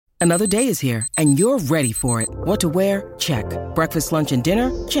Another day is here, and you're ready for it. What to wear? Check. Breakfast, lunch, and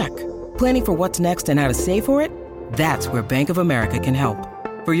dinner? Check. Planning for what's next and how to save for it? That's where Bank of America can help.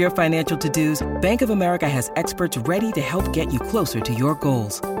 For your financial to-dos, Bank of America has experts ready to help get you closer to your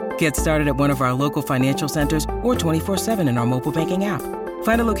goals. Get started at one of our local financial centers or 24/7 in our mobile banking app.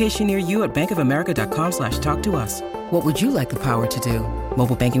 Find a location near you at bankofamerica.com/talktous. What would you like the power to do?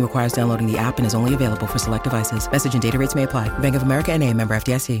 Mobile banking requires downloading the app and is only available for select devices. Message and data rates may apply. Bank of America N.A., member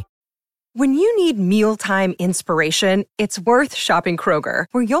FDIC. When you need mealtime inspiration, it's worth shopping Kroger,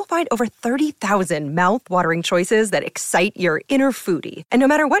 where you'll find over 30,000 mouth-watering choices that excite your inner foodie. And no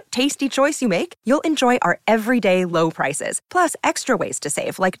matter what tasty choice you make, you'll enjoy our everyday low prices, plus extra ways to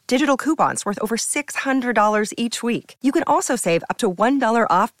save, like digital coupons worth over $600 each week. You can also save up to $1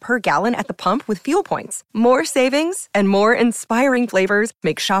 off per gallon at the pump with fuel points. More savings and more inspiring flavors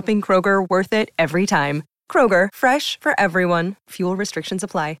make shopping Kroger worth it every time. Kroger, fresh for everyone. Fuel restrictions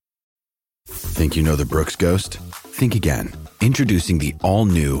apply. Think you know the Brooks Ghost? Think again. Introducing the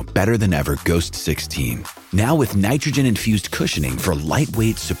all-new, better-than-ever Ghost 16. Now with nitrogen-infused cushioning for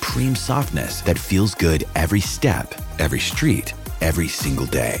lightweight, supreme softness that feels good every step, every street, every single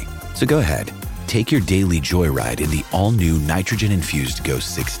day. So go ahead, take your daily joyride in the all-new nitrogen-infused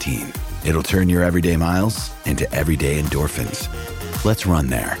Ghost 16. It'll turn your everyday miles into everyday endorphins. Let's run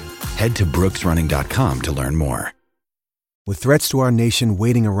there. Head to brooksrunning.com to learn more. With threats to our nation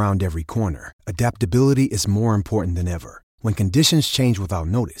waiting around every corner, adaptability is more important than ever. When conditions change without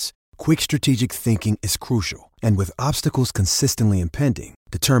notice, quick strategic thinking is crucial. And with obstacles consistently impending,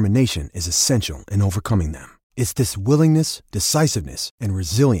 determination is essential in overcoming them. It's this willingness, decisiveness, and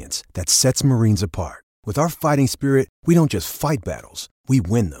resilience that sets Marines apart. With our fighting spirit, we don't just fight battles, we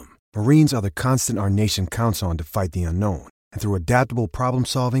win them. Marines are the constant our nation counts on to fight the unknown. And through adaptable problem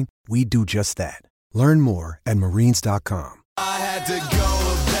solving, we do just that. Learn more at marines.com. I had to go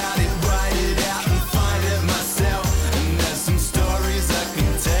about it, write it out and find it myself. And there's some stories I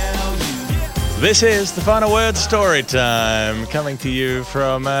can tell you. This is the Final Word story time, coming to you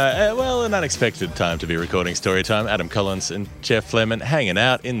from, an unexpected time to be recording story time. Adam Collins and Jeff Fleming hanging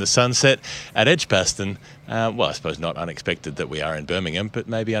out in the sunset at Edgbaston. I suppose not unexpected that we are in Birmingham, but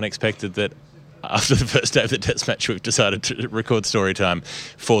maybe unexpected that after the first day of the test match, we've decided to record story time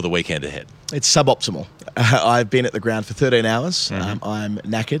for the weekend ahead. It's suboptimal. I've been at the ground for 13 hours. Mm-hmm. I'm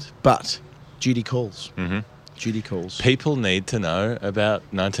knackered, but duty calls. Mm-hmm. Duty calls. People need to know about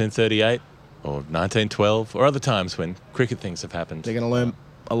 1938 or 1912 or other times when cricket things have happened. They're going to learn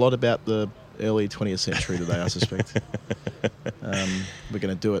a lot about the early 20th century today, I suspect. We're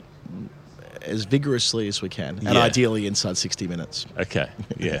going to do it as vigorously as we can, and ideally inside 60 minutes. Okay,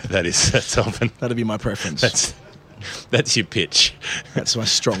 that's often. That'd be my preference. That's your pitch. That's my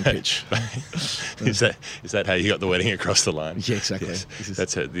strong pitch. Is that how you got the wedding across the line? Yeah, exactly. Yes.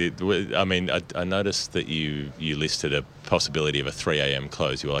 That's it. I noticed that you listed a possibility of a 3 a.m.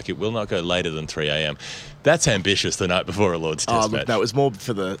 close. You were like, it will not go later than 3 a.m. That's ambitious the night before a Lord's Test match. That was more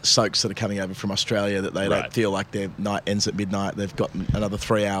for the soaks that are coming over from Australia, that they don't feel like their night ends at midnight. They've got another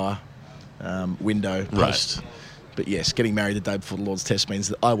 3 hour window post. Right. But yes, getting married the day before the Lord's Test means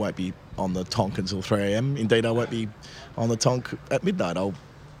that I won't be on the tonk until 3 a.m. Indeed, I won't be on the tonk at midnight. I'll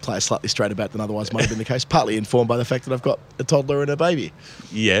play a slightly straighter bat than otherwise might have been the case, partly informed by the fact that I've got a toddler and a baby.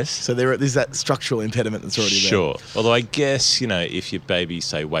 Yes. So there's that structural impediment that's already there. Sure. Although I guess, if your baby,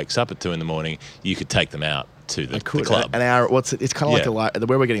 say, wakes up at 2 a.m, you could take them out to the club. An hour. It's kind of like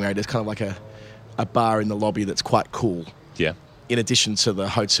where we're getting married, there's kind of like a bar in the lobby that's quite cool. Yeah. In addition to the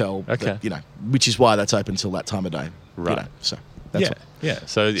hotel, okay. Which is why that's open till that time of day. Right. So that's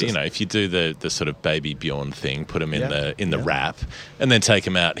So if you do the sort of baby Bjorn thing, put them in the wrap, and then take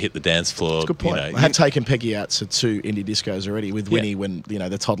them out, hit the dance floor. That's a good point. I have taken Peggy out to 2 indie discos already with Winnie. When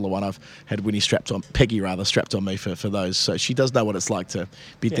the toddler one, I've had Peggy strapped on me for those. So she does know what it's like to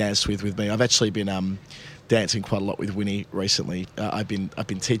be danced with me. I've actually been dancing quite a lot with Winnie recently. I've been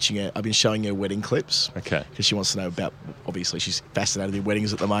teaching her. I've been showing her wedding clips. Okay. Because she wants to know about. Obviously, she's fascinated with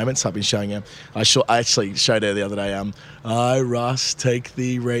weddings at the moment. So I've been showing her. I actually showed her the other day. I Ross take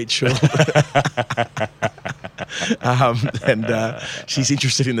thee Rachel. And she's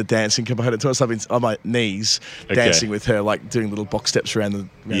interested in the dancing component to it. So I've been on my knees dancing with her, like doing little box steps around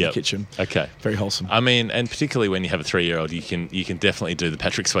the kitchen. Okay. Very wholesome. I mean, and particularly when you have a 3-year-old, you can definitely do the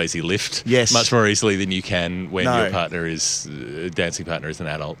Patrick Swayze lift. Yes. Much more easily than you can than when No. your partner is dancing partner is an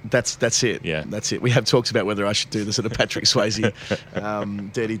adult. That's it. Yeah. That's it. We have talks about whether I should do the sort of Patrick Swayze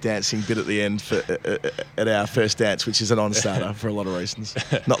Dirty Dancing bit at the end at our first dance, which is a non-starter for a lot of reasons,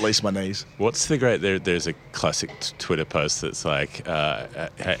 not least my knees. What's the great? There's a classic Twitter post that's like,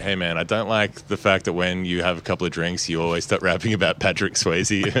 "Hey man, I don't like the fact that when you have a couple of drinks, you always start rapping about Patrick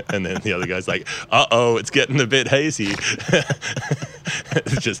Swayze," and then the other guy's like, "Uh-oh, it's getting a bit hazy."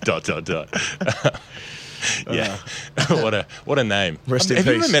 It's just ... Yeah, what a name. Rest in Have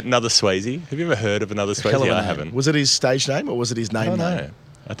you peace. ever met another Swayze? Have you ever heard of another Hell of Swayze? a I name. haven't. Was it his stage name or was it his name?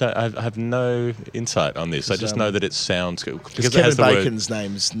 I don't know. I have no insight on this. I just know that it sounds good Because it has Kevin the word. Bacon's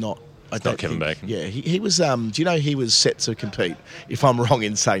name's not. It's not Kevin Bacon. Yeah, he was. Do you know he was set to compete? If I'm wrong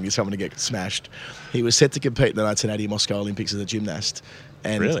in saying this, I'm going to get smashed. He was set to compete in the 1980 Moscow Olympics as a gymnast,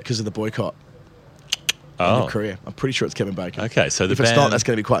 and Really? because of the boycott. Oh, Career. I'm pretty sure it's Kevin Bacon. okay. So If it's not, that's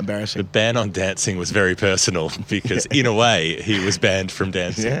going to be quite embarrassing. The ban on dancing was very personal because, in a way, he was banned from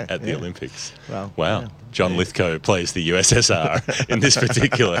dancing Yeah, at the yeah. Olympics. Wow. Wow. Yeah. John Lithgow plays the USSR in this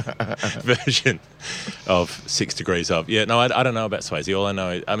particular version of 6 Degrees Of. Yeah, no, I don't know about Swayze. All I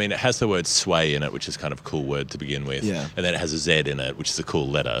know, I mean, it has the word sway in it, which is kind of a cool word to begin with. Yeah. And then it has a Z in it, which is a cool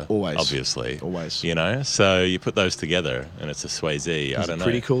letter. Always. Obviously. Always. You know? So you put those together and it's a Swayze. I He's don't a know.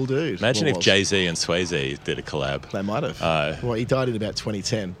 pretty cool dude. Imagine Well, if was. Jay-Z and Swayze did a collab. They might have. Well, he died in about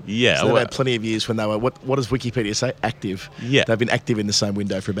 2010. Yeah, So they've well- had plenty of years when they were, what does Wikipedia say? Active. Yeah. They've been active in the same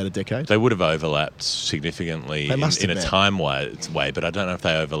window for about a decade. They would have overlapped significantly They must in have a met. time-wise way, but I don't know if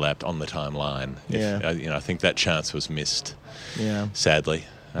they overlapped on the timeline. Yeah. I think that chance was missed, Yeah. sadly.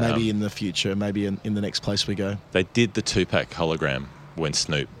 Maybe in the future, maybe in the next place we go. They did the Tupac hologram when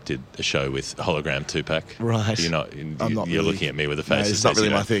Snoop did a show with hologram Tupac. Right. You're not. I'm not You're really- looking at me with a No, face. it's that not says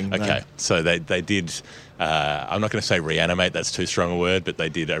really you my thing, no. Okay, so they did. I'm not going to say reanimate. That's too strong a word. But they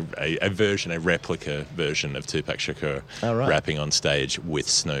did a replica version of Tupac Shakur Oh, right. rapping on stage with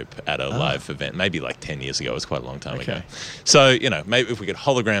Snoop at a live event, maybe like 10 years ago. It was quite a long time ago. Okay. So maybe if we could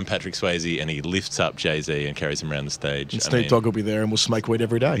hologram Patrick Swayze and he lifts up Jay-Z and carries him around the stage. And Snoop Dogg will be there and we'll smoke weed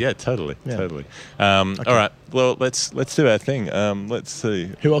every day. Yeah, totally. Yeah. Totally. All right. Well, let's do our thing. Let's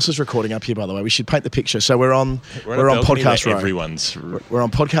see. Who else is recording up here, by the way? We should paint the picture. So we're on a balcony Podcast where Row. Everyone's. We're on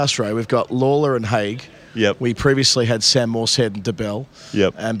Podcast Row. We've got Lawler and Haig. Yep. We previously had Sam Morsehead and DeBell.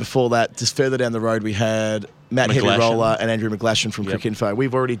 Yep. And before that, just further down the road, we had Matt Heavy McGlashan. Roller and Andrew McGlashan from Yep. Crick Info.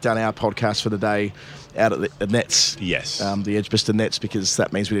 We've already done our podcast for the day out at the Nets. Yes. The Edgbaston Nets, because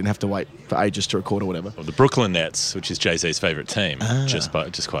that means we didn't have to wait for ages to record or whatever. Well, the Brooklyn Nets, which is Jay-Z's favourite team, just There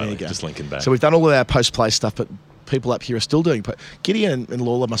quietly, you go. just linking back. So we've done all of our post-play stuff, but people up here are still doing. Gideon and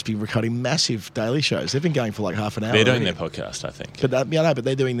Lawler must be recording massive daily shows. They've been going for like half an hour. They're doing their already. podcast, I think. But but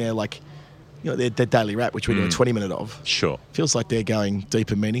they're doing their their daily rap, which we do a 20-minute of. Sure. Feels like they're going deep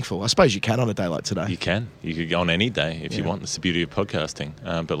and meaningful. I suppose you can on a day like today. You can. You could go on any day if you want. That's the beauty of podcasting.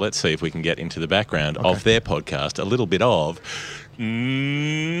 But let's see if we can get into the background of their podcast a little bit of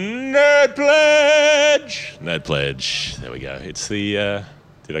Nerd Pledge. Nerd Pledge. There we go. It's the.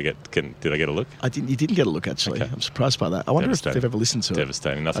 Did I get a look? You didn't get a look, actually. Okay. I'm surprised by that. I wonder if Devastating. they've ever listened to it.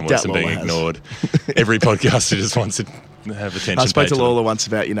 Devastating. Nothing I worse doubt than being Lawler has. ignored. Every podcaster just wants to have attention. I spoke paid to them. Lawler once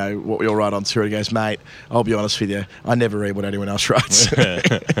about, what we all write on tour. He goes, mate, I'll be honest with you, I never read what anyone else writes.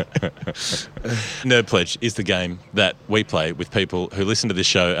 Nerd Pledge is the game that we play with people who listen to this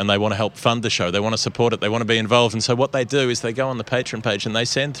show and they want to help fund the show. They want to support it. They want to be involved. And so what they do is they go on the Patreon page and they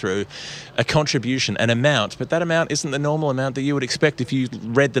send through a contribution, an amount. But that amount isn't the normal amount that you would expect if you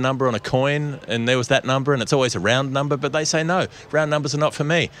read the number on a coin and there was that number and it's always a round number. But they say, no, round numbers are not for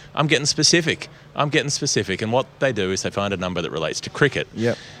me. I'm getting specific. And what they do is they find a number that relates to cricket.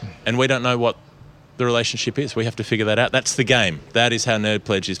 Yep. And we don't know what the relationship is. We have to figure that out. That's the game. That is how Nerd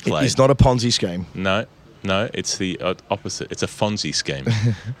Pledge is played. It's not a Ponzi scheme. No, it's the opposite. It's a Fonzie scheme.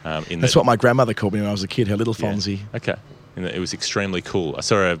 That's what my grandmother called me when I was a kid, her little Yeah. Fonzie. Okay. And it was extremely cool. I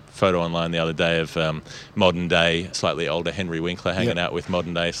saw a photo online the other day of modern day, slightly older Henry Winkler hanging out with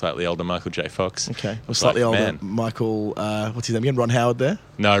modern day, slightly older Michael J. Fox. Okay. I Well, was slightly like, older man. Michael, what's his name again? Ron Howard there?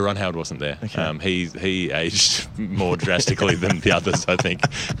 No, Ron Howard wasn't there. Okay. He aged more drastically than the others, I think.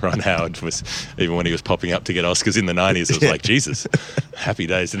 Ron Howard was, even when he was popping up to get Oscars in the 90s, it was like, Jesus, happy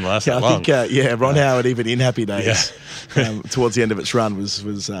days didn't last Yeah, that I long. think, Ron Howard, even in Happy Days, towards the end of its run, was He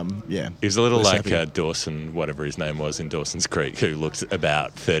was a little less like happy. Dawson, whatever his name was in Dawson's Creek, who looked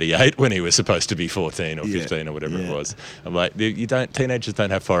about 38 when he was supposed to be 14 or 15 or whatever it was. I'm like, teenagers don't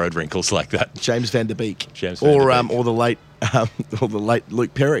have forehead wrinkles like that. James Van Der Beek. James Van Der Beek. Or the late or the late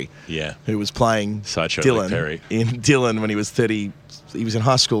Luke Perry, Yeah. who was playing Sideshow Dylan Luke Perry. in Dylan when he was 30. He was in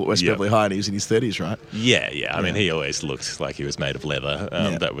high school at West Yep. Beverly High, and he was in his 30s, right? Yeah. I mean, he always looked like he was made of leather.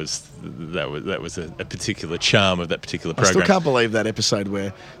 Yeah. That was a particular charm of that particular I program. still can't believe that episode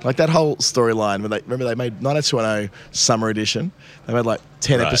where, like, that whole storyline. When they made 90210 Summer Edition. They made like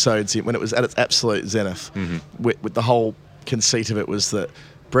 10 Right. episodes when it was at its absolute zenith. Mm-hmm. With the whole conceit of it was that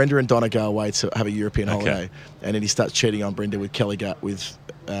Brenda and Donna go away to have a European holiday, and then he starts cheating on Brenda with Jenny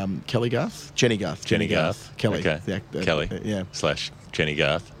Garth. Jenny Garth. Kelly. Okay. The actor. Kelly. Yeah. / Jenny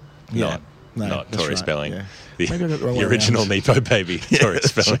Garth. Yeah. No, Not that's Tori right, Spelling. yeah. The, Maybe I got it wrong the way original around. Nepo baby, Tori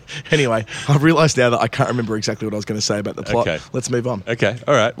That's Spelling. right. Anyway, I've realised now that I can't remember exactly what I was going to say about the plot. Okay. Let's move on. Okay,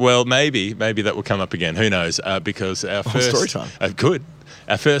 all right. Well, maybe that will come up again. Who knows? Because our first story time. Good.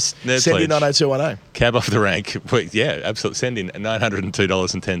 Our first Nerd Send in Pledge, 90210. cab off the rank. Well, yeah, absolutely. Send in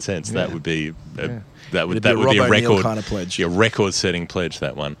 $902.10. That would be. That would It'd be be a a Rob O'Neill record kind of pledge. Yeah, record-setting pledge.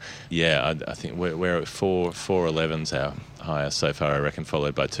 That one. Yeah, I think we're at 411's our highest so far. I reckon,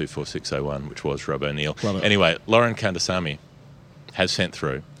 followed by 24601, which was Rob O'Neill. Love it. Anyway, Lauren Kandasamy has sent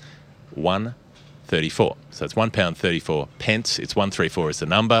through $1.34. So it's £1.34. It's 134 is the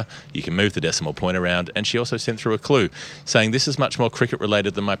number. You can move the decimal point around. And she also sent through a clue saying this is much more cricket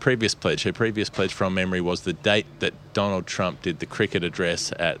related than my previous pledge. Her previous pledge from memory was the date that Donald Trump did the cricket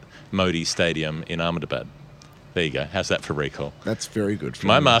address at Modi Stadium in Ahmedabad. There you go. How's that for recall? That's very good.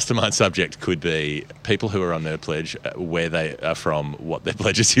 My mastermind subject could be people who are on Nerd Pledge, where they are from, what their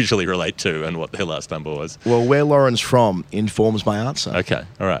pledges usually relate to, and what their last number was. Well, where Lauren's from informs my answer. Okay,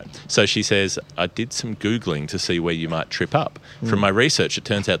 all right. So she says, I did some Googling to see where you might trip up. From my research, it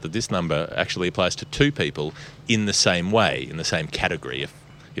turns out that this number actually applies to two people in the same way, in the same category,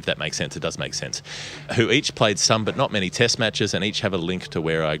 if that makes sense. It does make sense, who each played some but not many test matches and each have a link to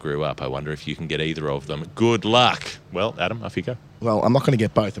where I grew up. I wonder if you can get either of them. Good luck. Well, Adam, off you go. Well, I'm not going to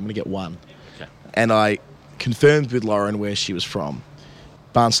get both. I'm going to get one. Okay. And I confirmed with Lauren where she was from.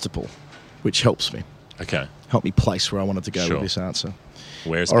 Barnstaple, which helps me. Okay. Help me place where I wanted to go Sure. with this answer.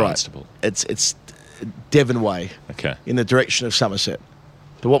 Where's All right. Barnstaple? It's Devon Way. Okay. In the direction of Somerset.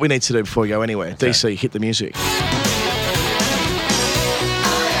 But what we need to do before we go anywhere, Okay. DC, hit the music.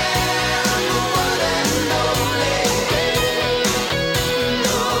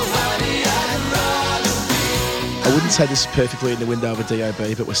 I wouldn't say this is perfectly in the window of a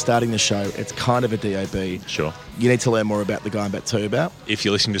DOB, but we're starting the show. It's kind of a DOB. Sure. You need to learn more about the guy I'm about to tell you about. If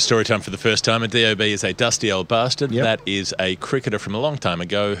you're listening to Storytime for the first time, a DOB is a dusty old bastard. Yep. That is a cricketer from a long time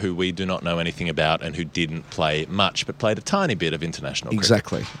ago who we do not know anything about and who didn't play much, but played a tiny bit of international cricket.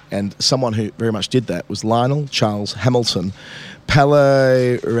 Exactly. And someone who very much did that was Lionel Charles Hamilton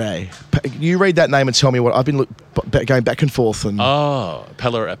Palairet. You read that name and tell me what I've been going back and forth. And Oh,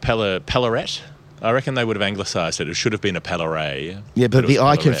 Palaret? I reckon they would have anglicised it. It should have been a Palairet. yeah, but it the was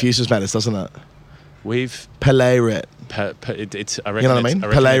I Palaret. confuses matters, doesn't it? We've... Palairet. it's. I reckon You know what I it's- mean?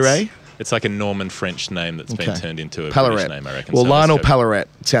 reckon Palairet? It's like a Norman French name that's been turned into a Palairet. British name, I reckon. Well, So Lionel let's go. Palairet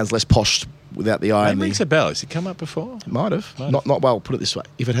sounds less posh without the I Name and the... rings a bell. Has it come up before? Might have. Might have. Not well, put it this way.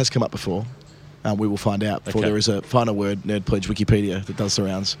 If it has come up before, we will find out before Okay. there is a final word, Nerd Pledge Wikipedia, that does the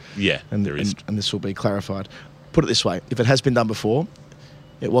rounds. Yeah, And there is. And this will be clarified. Put it this way. If it has been done before,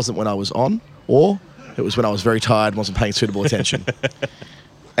 it wasn't when I was on, or it was when I was very tired and wasn't paying suitable attention.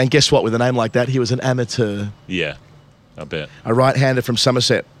 And guess what? With a name like that, he was an amateur. Yeah, I bet. A right-hander from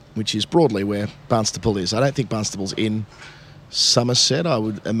Somerset, which is broadly where Barnstaple is. I don't think Barnstaple's in Somerset. I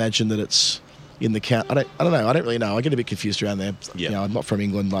would imagine that it's in the count. I don't know. I don't really know. I get a bit confused around there. Yeah. You know, I'm not from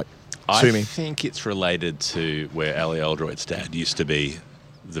England. Like, I sue me. think it's related to where Ali Oldroyd's dad used to be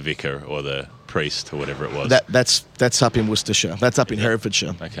the vicar or the priest or whatever it was. That's up in Worcestershire. That's up in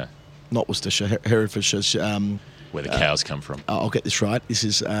Herefordshire, Okay. not Worcestershire. Herefordshire. Where the cows come from. I'll get this right. This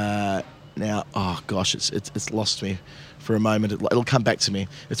is now. Oh gosh, it's lost me for a moment. It'll come back to me.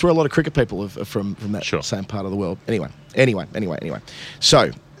 It's where a lot of cricket people are from that Sure. same part of the world. Anyway.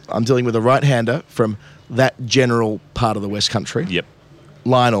 So I'm dealing with a right-hander from that general part of the West Country. Yep.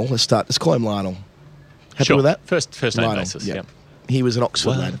 Lionel. Let's call him Lionel. Happy Sure. with that? First name Lionel. basis. Yeah. Yep. He was an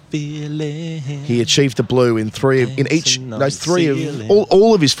Oxford lad. He He achieved the blue in three of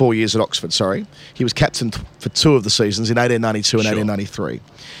all of his 4 years at Oxford. Sorry, he was captain for two of the seasons in 1892 and Sure. 1893.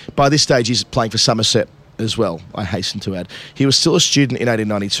 By this stage, he's playing for Somerset as well. I hasten to add, he was still a student in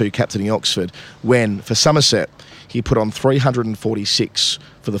 1892, captaining Oxford, when for Somerset he put on 346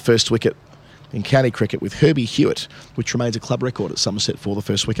 for the first wicket in county cricket with Herbie Hewitt, which remains a club record at Somerset for the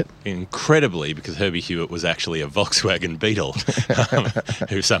first wicket. Incredibly, because Herbie Hewitt was actually a Volkswagen Beetle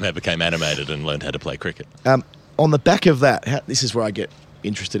who somehow became animated and learned how to play cricket. On the back of that, this is where I get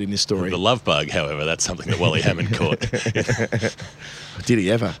interested in this story. The love bug, however, that's something that Wally Hammond caught. Did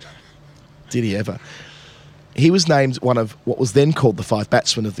he ever? Did he ever? He was named one of what was then called the 5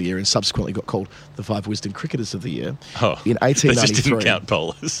 Batsmen of the Year and subsequently got called the 5 Wisden Cricketers of the Year in 1893. They just didn't count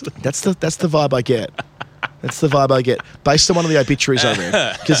bowlers. That's the vibe I get. That's the vibe I get. Based on one of the obituaries I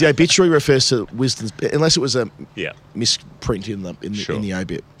read. Because the obituary refers to Wisden's, unless it was a misprint in the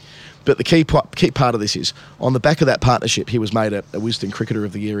obit. But the key part of this is, on the back of that partnership, he was made a Wisden Cricketer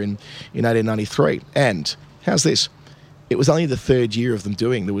of the Year in 1893. And, how's this? It was only the 3rd year of them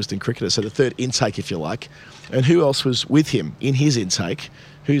doing the Wisden Cricketer, so the 3rd intake, if you like. And who else was with him in his intake?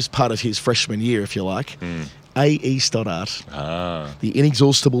 Who's part of his freshman year, if you like? A.E. Stoddart, the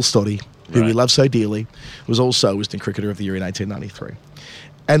inexhaustible Stoddy, who we love so dearly, was also Wisden Cricketer of the Year in 1893.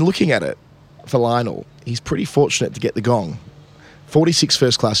 And looking at it, for Lionel, he's pretty fortunate to get the gong. 46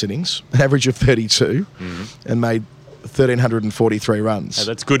 first-class innings, an average of 32, and made 1,343 runs. Oh,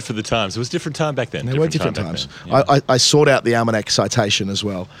 that's good for the times. It was a different time back then. There were different times. I sought out the Almanac citation as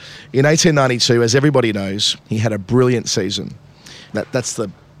well. In 1892, as everybody knows, he had a brilliant season. That's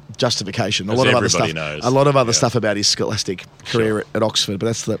the justification. A lot of other stuff about his scholastic career at Oxford, but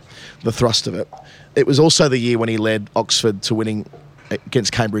that's the thrust of it. It was also the year when he led Oxford to winning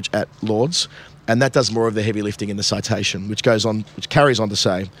against Cambridge at Lord's. And that does more of the heavy lifting in the citation, which carries on to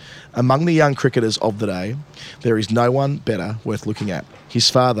say, among the young cricketers of the day, there is no one better worth looking at. His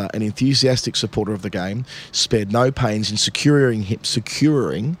father, an enthusiastic supporter of the game, spared no pains in securing him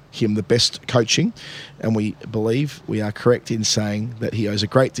the best coaching, and we believe we are correct in saying that he owes a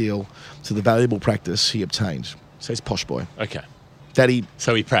great deal to the valuable practice he obtained. So he's posh boy. Okay.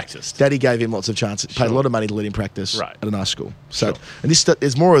 So he practiced. Daddy gave him lots of chances, paid a lot of money to let him practice at a nice school. So, and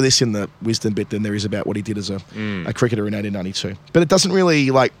there's more of this in the Wisden bit than there is about what he did as a cricketer in 1892. But it doesn't really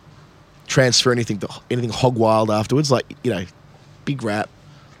transfer anything hog wild afterwards. Big rap,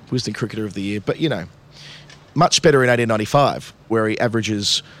 Wisden Cricketer of the Year. But much better in 1895, where he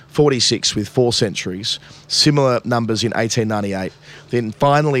averages 46 with 4 centuries. Similar numbers in 1898. Then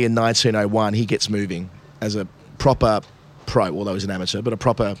finally in 1901, he gets moving as a proper pro, although he's an amateur, but a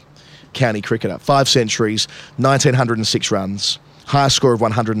proper county cricketer. 5 centuries, 1,906 runs, highest score of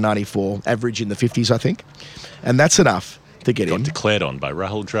 194, average in the 50s, I think. And that's enough to get him. Got declared on by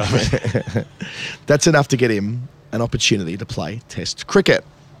Rahul Dravid. That's enough to get him an opportunity to play Test cricket.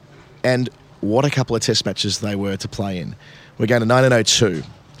 And what a couple of Test matches they were to play in. We're going to 1902.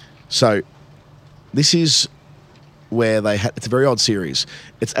 So this is where it's a very odd series.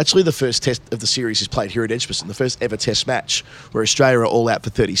 It's actually the first test of the series is played here at Edgbaston, the first ever Test match, where Australia are all out for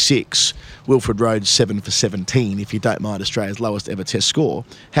 36. Wilfred Rhodes 7 for 17, if you don't mind Australia's lowest ever Test score,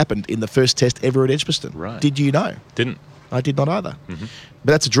 happened in the first Test ever at Edgbaston. Right. Did you know? Didn't. I did not either. Mm-hmm.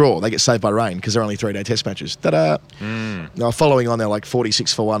 But that's a draw. They get saved by rain because they're only 3-day Test matches. Ta-da! Now, following on, they're like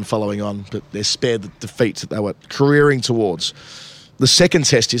 46 for 1 following on, but they're spared the defeat that they were careering towards. The second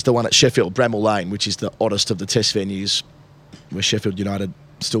Test is the one at Sheffield, Bramall Lane, which is the oddest of the Test venues where Sheffield United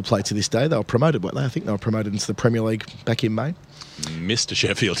still play to this day. They were promoted, weren't they? I think they were promoted into the Premier League back in May. Mr.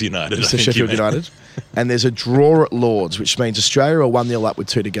 Sheffield United. Mr. Sheffield United. And there's a draw at Lord's, which means Australia are 1-0 up with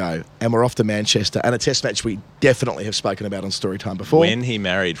 2 to go. And we're off to Manchester. And a Test match we definitely have spoken about on Storytime before. When he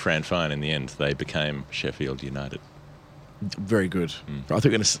married Fran Fine in the end, they became Sheffield United. Very good. I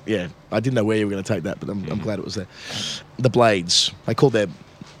think I didn't know where you were going to take that, but I'm glad it was there. The Blades. They called their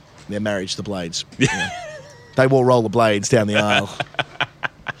marriage the Blades. Yeah. They wore roller blades down the aisle.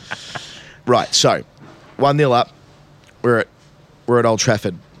 Right, so 1-0 up. We're at Old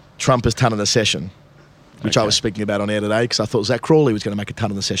Trafford. Trump has ton of the session, which I was speaking about on air today because I thought Zach Crawley was going to make a ton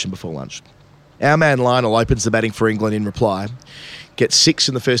of the session before lunch. Our man Lionel opens the batting for England in reply. Gets 6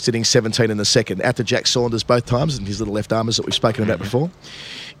 in the first innings, 17 in the second. Out to Jack Saunders both times and his little left armers that we've spoken about before.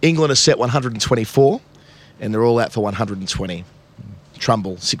 England has set 124 and they're all out for 120.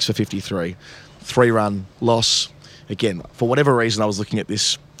 Trumbull, 6 for 53. 3-run loss. Again, for whatever reason, I was looking at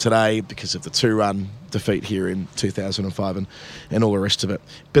this today because of the 2-run defeat here in 2005 and all the rest of it.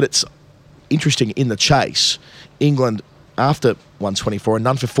 But it's interesting in the chase. England, after 124, and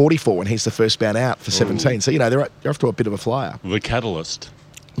none for 44 when he's the first man out for 17. Ooh. So, they're off to a bit of a flyer. The catalyst.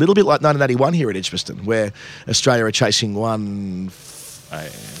 A little bit like 1981 here at Edgbaston, where Australia are chasing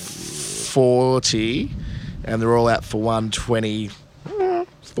 140 and they're all out for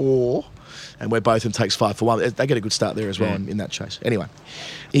 124. And where Botham takes 5 for 1. They get a good start there as well in that chase. Anyway,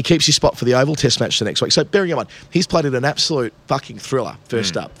 he keeps his spot for the Oval Test match the next week. So bearing in mind, he's played in an absolute fucking thriller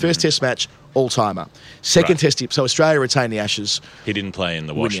first up. First Test match, all-timer. Second Test, so Australia retain the Ashes. He didn't play in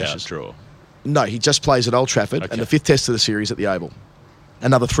the washout draw. No, he just plays at Old Trafford and the 5th Test of the series at the Oval.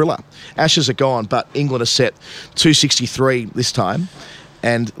 Another thriller. Ashes are gone, but England has set 263 this time.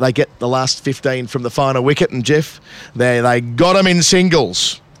 and they get the last 15 from the final wicket, and Jeff, they got them in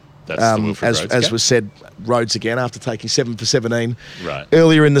singles. That's the Wilfred Rhodes as gap. was said, Rhodes again after taking 7 for 17 Right.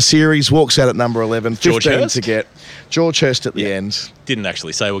 earlier in the series, walks out at number 11, George 15 Hurst? to get. George Hurst at the end. Didn't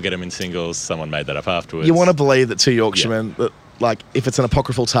actually say we'll get him in singles. Someone made that up afterwards. You want to believe that two Yorkshiremen, that, like, if it's an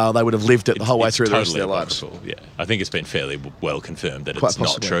apocryphal tale, they would have lived it the whole way It's through the rest of totally their lives. apocryphal, yeah. I think it's been fairly well confirmed that Quite it's not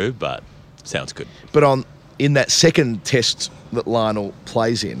possibly. true, but sounds good. But in that second test that Lionel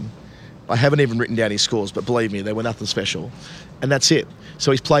plays in, I haven't even written down his scores, but believe me, they were nothing special. And that's it. So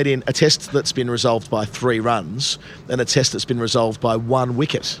he's played in a test that's been resolved by 3 runs and a test that's been resolved by 1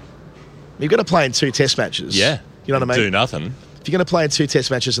 wicket. You've got to play in 2 test matches. Yeah. You know what I mean? Do nothing. If you're going to play in 2 test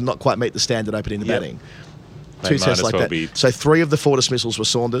matches and not quite meet the standard opening the Yep. batting, They 2 might tests as like well that. be- So 3 of the 4 dismissals were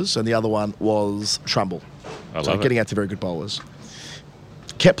Saunders and the other one was Trumbull. I So love getting it. out to very good bowlers.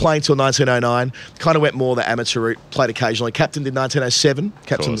 Kept playing till 1909. Kind of went more the amateur route. Played occasionally. Captained in 1907.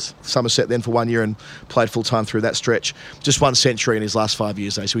 Captained course. Somerset then for 1 year and played full time through that stretch. Just 1 century in his last 5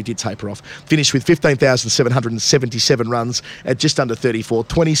 years though, so he did taper off. Finished with 15,777 runs at just under 34,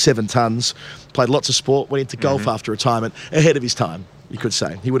 27 tons. Played lots of sport. Went into golf after retirement, ahead of his time, you could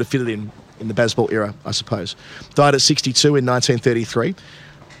say. He would have fitted in the baseball era, I suppose. Died at 62 in 1933.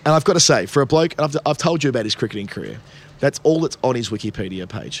 And I've got to say, for a bloke, and I've told you about his cricketing career, that's all that's on his Wikipedia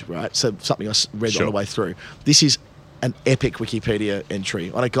page, right? So something I read Sure. on the way through. This is an epic Wikipedia entry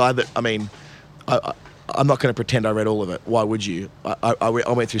on a guy that, I mean, I'm not going to pretend I read all of it. Why would you? I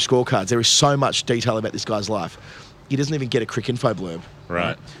went through scorecards. There is so much detail about this guy's life. He doesn't even get a Cricinfo blurb.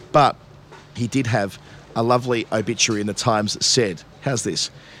 Right. But he did have a lovely obituary in the Times that said, how's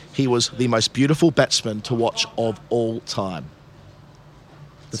this? He was the most beautiful batsman to watch of all time.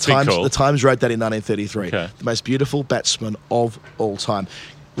 It's a big call. The Times wrote that in 1933. Okay. The most beautiful batsman of all time.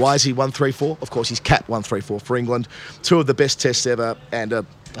 Why is he 134? Of course, he's capped 134 for England. 2 of the best tests ever, and I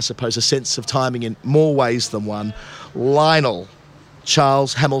suppose a sense of timing in more ways than one. Lionel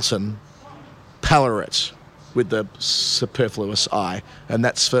Charles Hamilton Pallaret with the superfluous I, and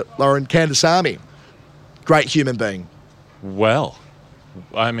that's for Lauren Kandasamy. Great human being. Well,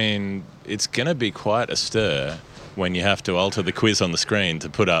 I mean, it's going to be quite a stir when you have to alter the quiz on the screen to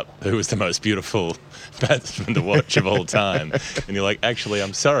put up who was the most beautiful batsman to watch of all time. And you're like, actually,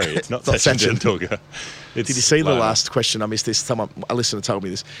 I'm sorry, it's not Sachin Tendulkar. Did you see the last question? I missed this. A listener told me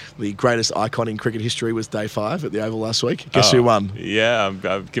this. The greatest icon in cricket history was Day 5 at the Oval last week. Guess who won? Yeah,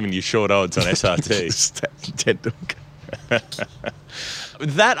 I've given you short odds on SRT. Tendulkar.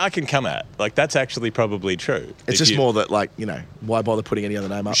 That I can come at. Like, that's actually probably true. It's just more that, like, you know, why bother putting any other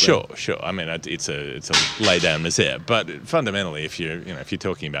name up Sure. I mean, it's a lay down misère. But fundamentally, if you're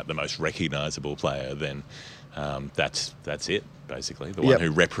talking about the most recognisable player, then that's it. Basically, the one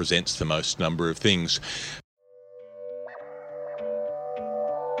who represents the most number of things.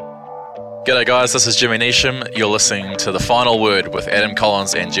 G'day guys, this is Jimmy Neesham. You're listening to The Final Word with Adam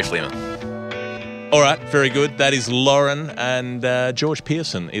Collins and Jeff Lemon. All right, very good. That is Lauren, and George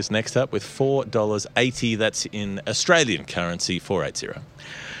Pearson is next up with $4.80. That's in Australian currency, 480.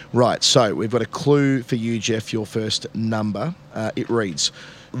 Right, so we've got a clue for you, Jeff, your first number. It reads,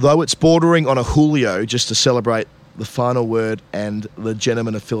 though it's bordering on a Julio just to celebrate the final word and the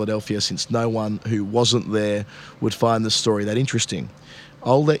gentleman of Philadelphia, since no one who wasn't there would find the story that interesting.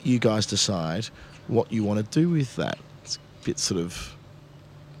 I'll let you guys decide what you want to do with that. It's a bit sort of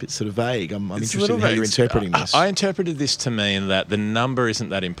vague. I'm interested in how you're interpreting this. I interpreted this to mean that the number isn't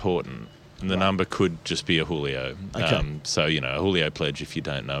that important. And the number could just be a Julio. Okay. So, a Julio pledge, if you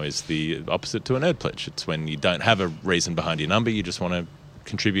don't know, is the opposite to a nerd pledge. It's when you don't have a reason behind your number, you just want to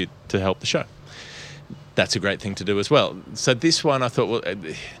contribute to help the show. That's a great thing to do as well. So this one, I thought, well,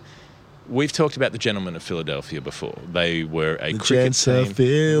 we've talked about the Gentlemen of Philadelphia before. They were a cricket Gents team. of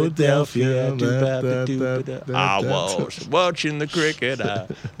Philadelphia. I was watching the cricket. I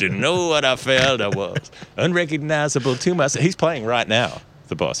didn't know what I felt. I was unrecognizable to myself. He's playing right now,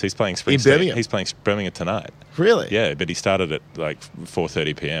 the boss. He's playing Springsteen. Birmingham? He's playing Birmingham tonight. Really? Yeah, but he started at like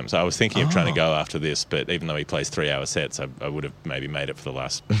 4:30 p.m. So I was thinking of trying to go after this, but even though he plays 3-hour sets, I would have maybe made it for the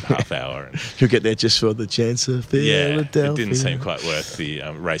last half hour. And You'll get there just for the chance of yeah, Philadelphia. it didn't seem quite worth the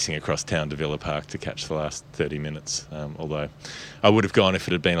racing across town to Villa Park to catch the last 30 minutes, although I would have gone if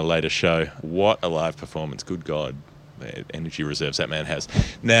it had been a later show. What a live performance, good God. The energy reserves that man has.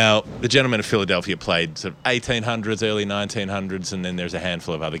 Now, the Gentlemen of Philadelphia played sort of 1800s, early 1900s, and then there's a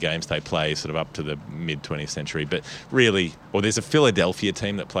handful of other games they play sort of up to the mid-20th century. But really, there's a Philadelphia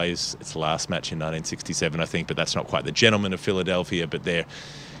team that plays its last match in 1967, I think, but that's not quite the Gentlemen of Philadelphia, but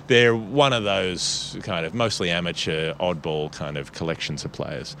they're one of those kind of mostly amateur, oddball kind of collections of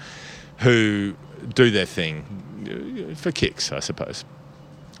players who do their thing for kicks, I suppose.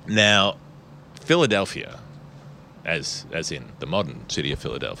 Now, Philadelphia, as in the modern city of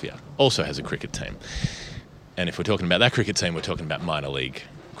Philadelphia, also has a cricket team. And if we're talking about that cricket team, we're talking about minor league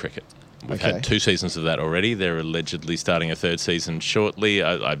cricket. We've had 2 seasons of that already. They're allegedly starting a 3rd season shortly.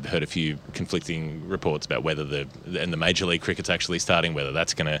 I've heard a few conflicting reports about whether the Major League Cricket's actually starting, whether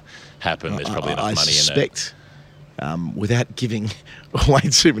that's going to happen. There's probably enough money in it. Without giving away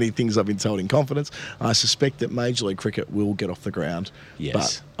too many things I've been told in confidence, I suspect that Major League Cricket will get off the ground.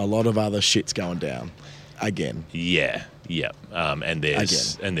 Yes. But a lot of other shit's going down again. Yeah. And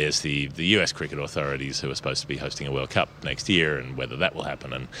there's the US cricket authorities who are supposed to be hosting a World Cup next year, and whether that will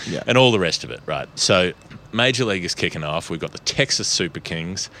happen, and all the rest of it, right? So Major League is kicking off. We've got the Texas Super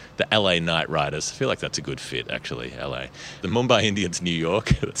Kings, the LA Knight Riders. I feel like that's a good fit, actually, LA. The Mumbai Indians, New York.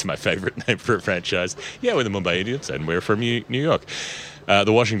 That's my favourite name for a franchise. Yeah, we're the Mumbai Indians, and we're from New York.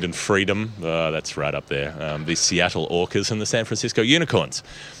 The Washington Freedom, that's right up there. The Seattle Orcas and the San Francisco Unicorns.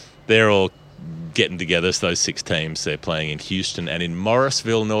 They're all getting together. So those 6 teams, they're playing in Houston and in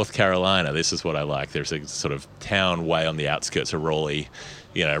Morrisville, North Carolina. This is what I like. There's a sort of town way on the outskirts of Raleigh.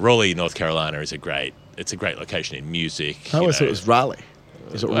 Raleigh, North Carolina is a great location in music. I always thought it was Raleigh.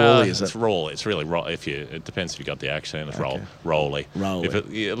 Is it Raleigh? It's Raleigh. It's really Raleigh. It depends if you got the accent. It's Okay. Raleigh.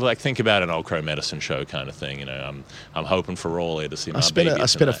 Raleigh. Think about an old Crow Medicine show kind of thing. I'm hoping for Raleigh to see my I spent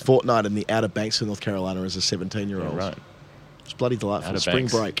a that. fortnight in the Outer Banks of North Carolina as a 17-year-old. Yeah, right. It's bloody delightful. Outer Spring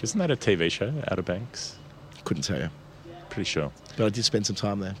Banks. break. Isn't that a TV show, Outer Banks? Couldn't tell you. Pretty sure. But I did spend some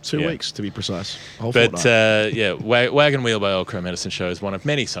time there. 2 weeks, to be precise. A whole But, fortnight. Wagon Wheel by Old Crow Medicine Show is one of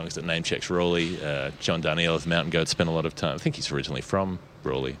many songs that name checks Raleigh. John Darnielle of Mountain Goat spent a lot of time. I think he's originally from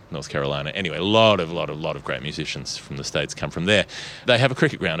Raleigh, North Carolina. Anyway, a lot of great musicians from the States come from there. They have a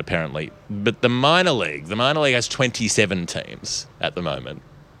cricket ground, apparently. But the minor league has 27 teams at the moment.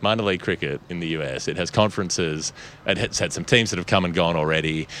 Minor league cricket in the US. It has conferences. It has had some teams that have come and gone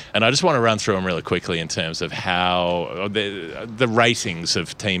already. And I just want to run through them really quickly in terms of how the ratings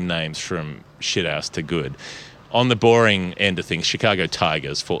of team names from shithouse to good. On the boring end of things, Chicago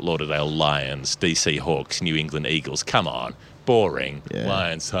Tigers, Fort Lauderdale Lions, DC Hawks, New England Eagles. Come on. Boring. Yeah.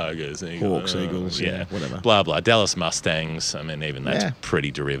 Lions, Tigers, Eagles. Hawks, Eagles, yeah, whatever. Blah, blah. Dallas Mustangs. I mean, even that's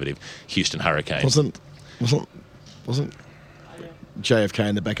pretty derivative. Houston Hurricanes. Wasn't JFK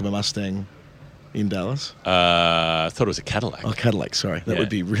in the back of a Mustang in Dallas? I thought it was a Cadillac. Oh, Cadillac, sorry. That would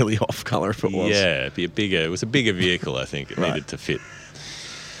be really off colour if it was. Yeah, it was a bigger vehicle, I think. It needed to fit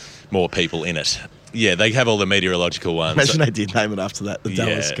more people in it. Yeah, they have all the meteorological ones. Imagine they did name it after that, the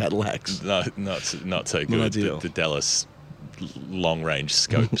Dallas Cadillacs. No, not so good. The Dallas long-range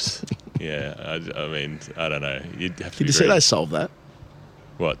scopes. Yeah, I mean, I don't know. You'd have to Did you see they solved that?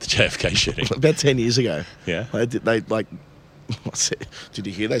 What, the JFK shooting? About 10 years ago. Yeah. Did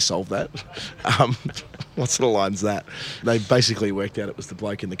you hear they solved that? What sort of line's that? They basically worked out it was the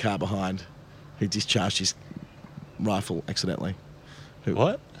bloke in the car behind who discharged his rifle accidentally.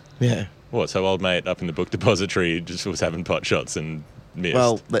 What? Yeah. What, so old mate up in the book depository just was having pot shots and missed?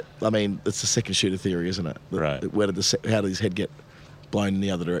 Well, it's the second shooter theory, isn't it? Right. How did his head get blown in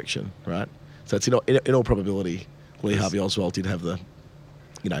the other direction, right? So it's in all probability, Lee Harvey Oswald did have the,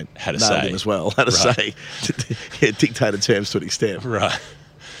 had a nailed say him as well. Had a say. It dictated terms to an extent. Right.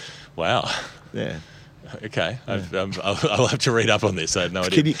 Wow. Yeah. Okay. I'll have to read up on this. I had no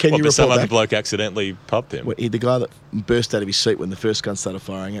idea. Can you some report other back? bloke accidentally popped him? Well, the guy that burst out of his seat when the first gun started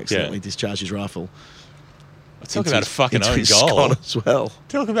firing accidentally discharged his rifle. Talk about a fucking own his goal. scone as well.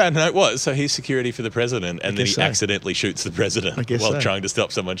 Talk about what? So he's security for the president, and then he accidentally shoots the president while trying to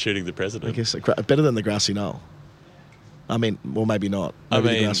stop someone shooting the president. I guess so. Better than the grassy knoll. I mean, well, maybe not.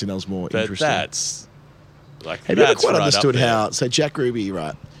 Maybe the grassy knoll's more interesting. That's have you ever quite understood how? So Jack Ruby,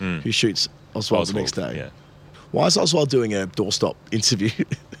 right, who shoots Oswald the next day. Yeah. Why is Oswald doing a doorstop interview?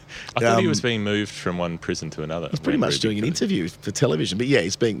 I thought he was being moved from one prison to another. He's pretty much doing an interview for television, but yeah,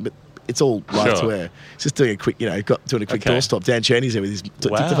 but it's all live to air. He's just doing a quick, doing a quick doorstop. Dan Chaney's there with his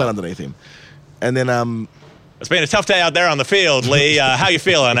dictaphone underneath him, and then it's been a tough day out there on the field, Lee. How you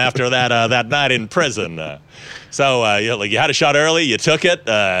feeling after that night in prison? So you had a shot early, you took it.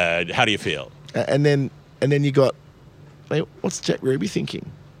 How do you feel? And then you got, what's Jack Ruby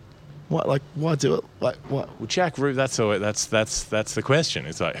thinking? Why do it? What? Well, Jack Ruby. That's the question.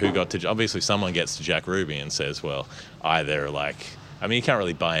 It's like, who got to? Obviously, someone gets to Jack Ruby and says, "Well, either you can't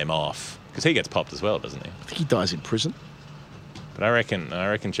really buy him off because he gets popped as well, doesn't he?" I think he dies in prison. But I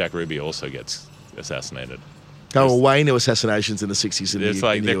reckon Jack Ruby also gets assassinated. There were way new assassinations in the 60s in It's the,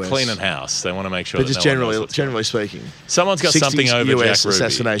 like in the they're US. cleaning house. They want to make sure But that just no one knows what's generally speaking. Someone's got 60s something over US Jack Ruby.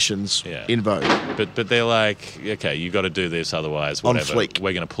 assassinations in vogue. But they're like, okay, you got to do this, otherwise, On whatever. fleek.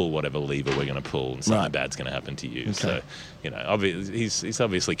 We're going to pull whatever lever we're going to pull, and something Right. bad's going to happen to you. Okay. So, he's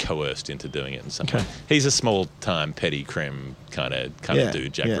obviously coerced into doing it in some way. Okay. He's a small time petty creme kind of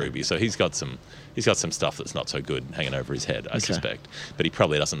dude, Jack Ruby. So he's got some stuff that's not so good hanging over his head, I suspect. But he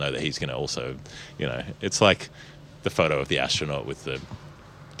probably doesn't know that he's going to also, it's like the photo of the astronaut with the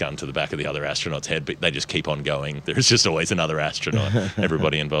gun to the back of the other astronaut's head, but they just keep on going. There's just always another astronaut.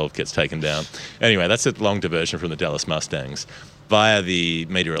 Everybody involved gets taken down. Anyway, that's a long diversion from the Dallas Mustangs. Via the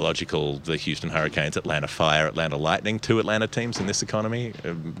the Houston Hurricanes, Atlanta Fire, Atlanta Lightning, 2 Atlanta teams in this economy.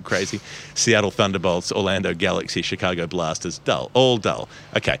 Crazy. Seattle Thunderbolts, Orlando Galaxy, Chicago Blasters. All dull.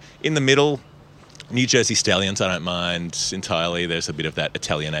 Okay, in the middle, New Jersey Stallions, I don't mind entirely. There's a bit of that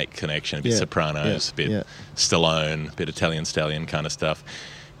Italianate connection, a bit Sopranos, a bit Stallone, a bit Italian Stallion kind of stuff.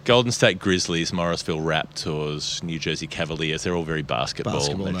 Golden State Grizzlies, Morrisville Raptors, New Jersey Cavaliers, they're all very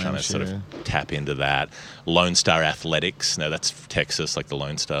basketball. They're trying to sort of tap into that. Lone Star Athletics, no, that's Texas, like the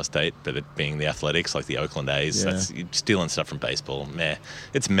Lone Star State, but it being the Athletics, like the Oakland A's, that's you're stealing stuff from baseball. Meh.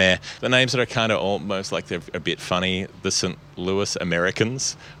 It's meh. The names that are kind of almost like they're a bit funny, the St. Louis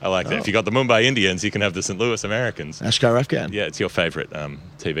Americans, I like that. If you got the Mumbai Indians, you can have the St. Louis Americans. Ashkar Afghan. Yeah, it's your favourite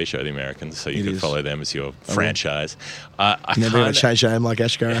TV show, The Americans, so you can follow them as your franchise. Never going to change your name like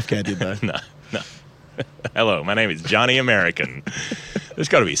Ashkar Afghan did, though. No. Hello, my name is Johnny American. There's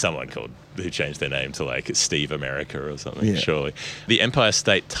got to be someone who changed their name to like Steve America or something, surely. The Empire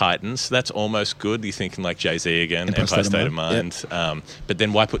State Titans, that's almost good. You're thinking like Jay-Z again, Empire State of Mind. Yep. But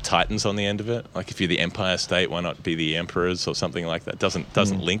then why put Titans on the end of it? Like if you're the Empire State, why not be the Emperors or something like that?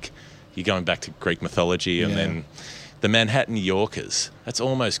 Doesn't link. You're going back to Greek mythology and then the Manhattan Yorkers. That's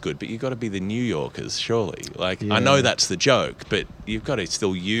almost good, but you've got to be the New Yorkers, surely. Like, I know that's the joke, but you've got to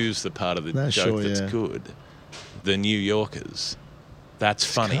still use the part of the joke that's good. The New Yorkers. That's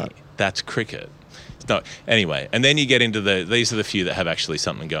funny. That's cricket. No, anyway, and then you get into these are the few that have actually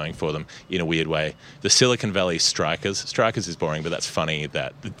something going for them in a weird way. The Silicon Valley Strikers. Strikers is boring, but that's funny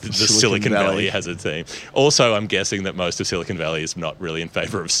that the Silicon Valley has a team. Also, I'm guessing that most of Silicon Valley is not really in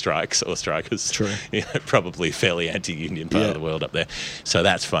favour of strikes or strikers. True. Probably fairly anti-union part of the world up there. So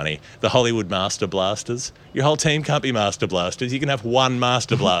that's funny. The Hollywood Master Blasters. Your whole team can't be Master Blasters. You can have one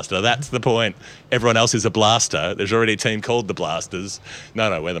Master Blaster. That's the point. Everyone else is a blaster. There's already a team called the Blasters.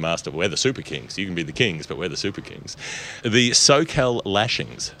 No, we're the Master. We're the Super Kings. You can be the Kings, but we're the Super Kings. The SoCal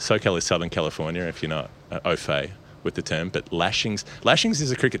Lashings. SoCal is Southern California, if you're not au fait with the term. But Lashings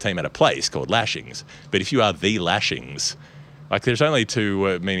is a cricket team at a place called Lashings. But if you are the Lashings, like there's only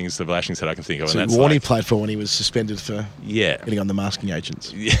 2 meanings of Lashings that I can think of. So and that's Warney played for when he was suspended for getting on the Masking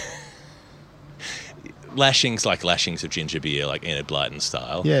Agents. Yeah. Lashings like lashings of ginger beer, like Enid Blyton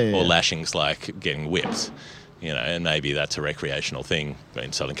style, or lashings like getting whipped, and maybe that's a recreational thing.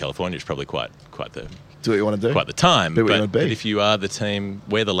 In Southern California, it's probably quite the do what you want to do, quite the time. Be what you want to be. But if you are the team,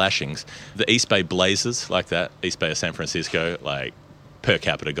 we're the Lashings. The East Bay Blazers, like that, East Bay of San Francisco, like per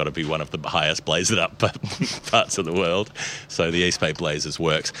capita got to be one of the highest blazered up parts of the world. So the East Bay Blazers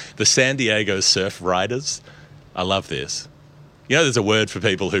works. The San Diego Surf Riders, I love this. There's a word for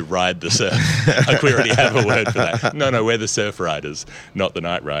people who ride the surf. Like we already have a word for that. No, we're the Surf Riders, not the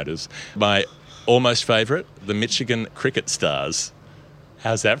Night Riders. My almost favourite, the Michigan Cricket Stars.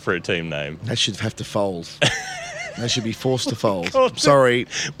 How's that for a team name? They should have to fold. They should be forced to fold. Sorry.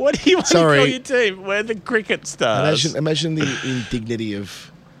 What do you want to call your team? We're the Cricket Stars. Imagine the indignity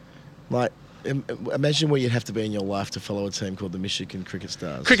of, like, imagine where you'd have to be in your life to follow a team called the Michigan Cricket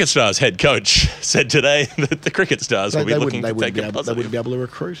Stars. Cricket Stars head coach said today that the Cricket Stars will be looking to take a positive. They wouldn't be able to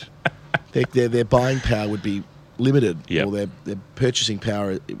recruit. Their buying power would be limited, or their purchasing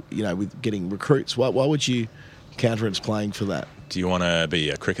power, with getting recruits. Why would you countenance playing for that? Do you want to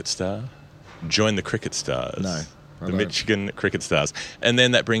be a cricket star? Join the Cricket Stars. No. The Michigan Cricket Stars. And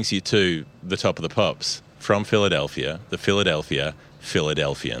then that brings you to the top of the pops. From Philadelphia, the Philadelphia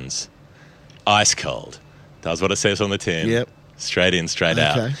Philadelphians. Ice cold. Does what it says on the tin. Yep. Straight in, straight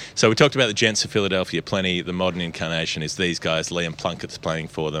out. So we talked about the Gents of Philadelphia plenty. The modern incarnation is these guys. Liam Plunkett's playing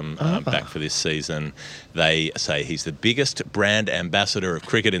for them back for this season. They say he's the biggest brand ambassador of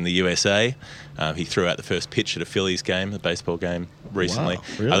cricket in the USA. He threw out the first pitch at a Phillies game, a baseball game, recently. Wow,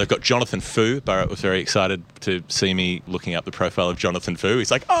 really? They've got Jonathan Fu. Barrett was very excited to see me looking up the profile of Jonathan Fu. He's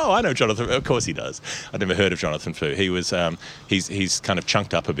like, oh, I know Jonathan. Of course he does. I'd never heard of Jonathan Fu. He was he's kind of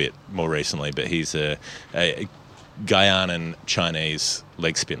chunked up a bit more recently, but he's a Guyanan Chinese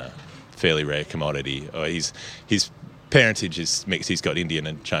leg spinner, fairly rare commodity. He's parentage is mixed. He's got Indian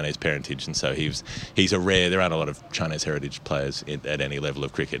and Chinese parentage, and so he's a rare. There aren't a lot of Chinese heritage players at any level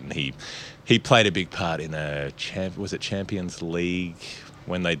of cricket, and he played a big part in was it Champions League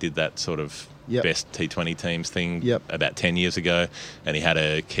when they did that sort of best T20 teams thing about 10 years ago, and he had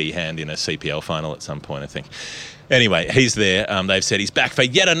a key hand in a CPL final at some point, I think. Anyway, he's there. They've said he's back for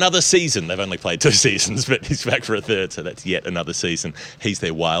yet another season. They've only played 2 seasons, but he's back for a third, so that's yet another season. He's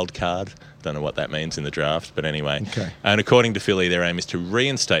their wild card. Don't know what that means in the draft, but anyway. Okay. And according to Philly, their aim is to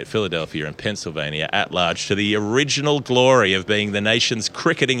reinstate Philadelphia and Pennsylvania at large to the original glory of being the nation's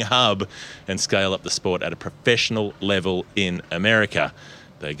cricketing hub and scale up the sport at a professional level in America.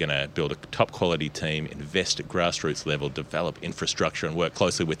 They're going to build a top-quality team, invest at grassroots level, develop infrastructure, and work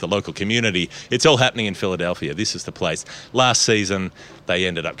closely with the local community. It's all happening in Philadelphia. This is the place. Last season, they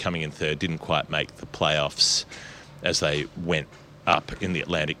ended up coming in third, didn't quite make the playoffs as they went up in the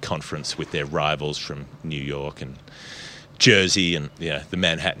Atlantic Conference with their rivals from New York and Jersey and the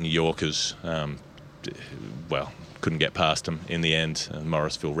Manhattan Yorkers. Couldn't get past them in the end.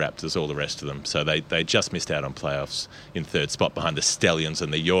 Morrisville Raptors, all the rest of them. So they just missed out on playoffs in third spot behind the Stallions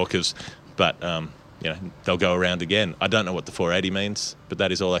and the Yorkers. But, they'll go around again. I don't know what the 480 means, but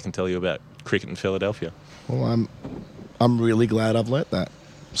that is all I can tell you about cricket in Philadelphia. Well, I'm really glad I've learnt that.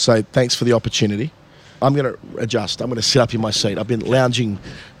 So thanks for the opportunity. I'm going to adjust. I'm going to sit up in my seat. I've been lounging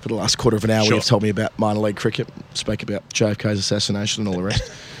for the last quarter of an hour. Sure. You've told me about minor league cricket, spoke about JFK's assassination and all the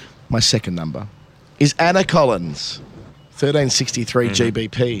rest. My second number is Anna Collins, 1363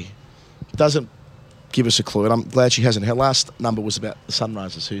 GBP. Doesn't give us a clue, and I'm glad she hasn't. Her last number was about the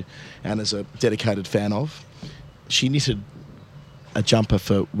Sunrisers, who Anna's a dedicated fan of. She knitted a jumper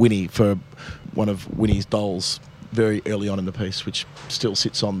for Winnie, for one of Winnie's dolls, very early on in the piece, which still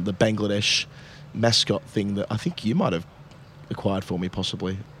sits on the Bangladesh mascot thing that I think you might have acquired for me,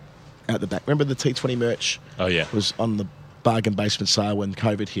 possibly, at the back. Remember the T20 merch? Oh, yeah. Was on the bargain basement sale when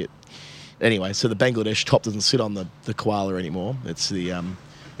COVID hit. Anyway, so the Bangladesh top doesn't sit on the koala anymore. It's the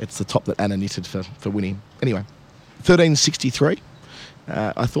top that Anna knitted for Winnie. Anyway, 1363.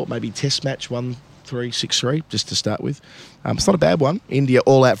 I thought maybe Test match 1363 just to start with. It's not a bad one. India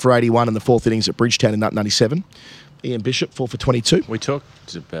all out for 81 in the fourth innings at Bridgetown in 1997. Ian Bishop 4 for 22. We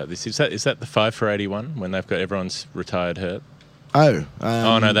talked about this. Is that the 5 for 81 when they've got everyone's retired hurt? Oh.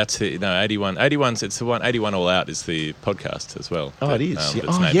 No, that's it. No, 81. 81's, it's the one. 81 All Out is the podcast as well. Oh, it is. That's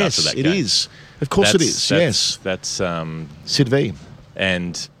Yeah. named Yes, after that it game. is. Of course it is. Yes. That's Sid V.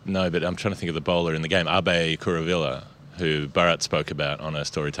 and no, but I'm trying to think of the bowler in the game, Abe Kuravilla, who Bharat spoke about on a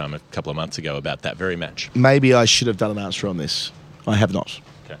story time a couple of months ago about that very match. Maybe I should have done an answer on this. I have not.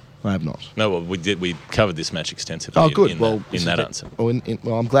 Okay. I have not. No, well, we did. We covered this match extensively. Oh, good. In that answer. Well,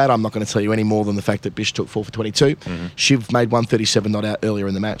 I'm glad I'm not going to tell you any more than the fact that Bish took 4 for 22. Shiv made 137 not out earlier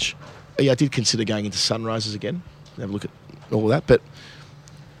in the match. Yeah, I did consider going into Sunrisers again. Have a look at all of that. But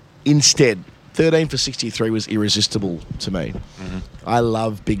instead, 13 for 63 was irresistible to me. I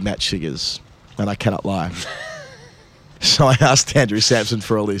love big match figures, and I cannot lie. So I asked Andrew Sampson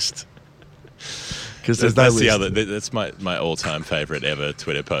for a list. Because there's no list. That's my all-time favourite ever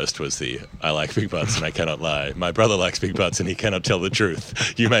Twitter post was the "I like big butts and I cannot lie. My brother likes big butts and he cannot tell the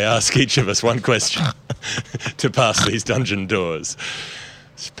truth. You may ask each of us one question to pass these dungeon doors."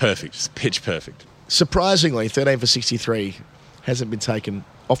 It's perfect, just pitch perfect. Surprisingly, 13 for 63 hasn't been taken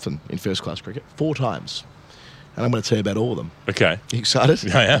often in first-class cricket. 4 times. And I'm going to tell you about all of them. Okay. You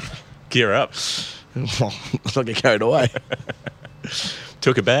excited? I am. Gear up. Well, let's not get carried away.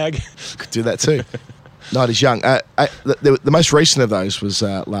 Took a bag. Could do that too. Night is young. The most recent of those was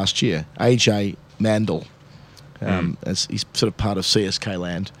last year. AJ Mandel. As he's sort of part of CSK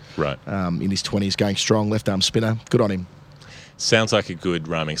land. Right. In his 20s, going strong, left-arm spinner. Good on him. Sounds like a good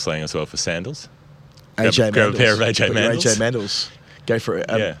rhyming slang as well for sandals. AJ grab a pair of Mandels. AJ Mandels. AJ Mandels. Go for it.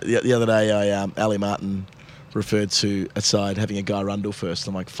 Yeah. The other day, Ali Martin referred to a side having a Guy Rundle first.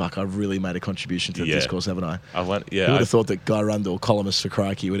 I'm like, fuck, I've really made a contribution to the discourse, haven't I? Who would have thought that Guy Rundle, columnist for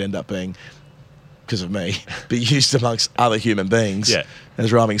Crikey, would end up being, because of me, be used amongst other human beings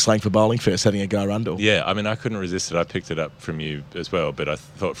as rhyming slang for bowling first, having a Guy Rundle. Yeah, I mean, I couldn't resist it. I picked it up from you as well, but I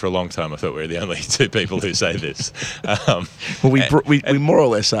thought for a long time, I thought we were the only 2 people who say this. Well, we more or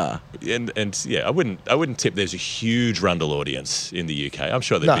less are. And yeah, I wouldn't tip there's a huge Rundle audience in the UK. I'm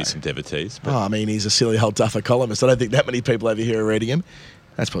sure there'd be some devotees. But I mean, he's a silly old duffer columnist. I don't think that many people over here are reading him.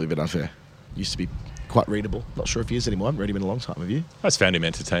 That's probably a bit unfair. Used to be quite readable. Not sure if he is anymore. I haven't read him in a long time, have you? I just found him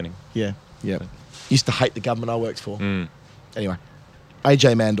entertaining. Yeah. Used to hate the government I worked for. Anyway,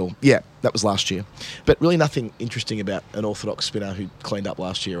 AJ Mandel. Yeah, that was last year. But really nothing interesting about an orthodox spinner who cleaned up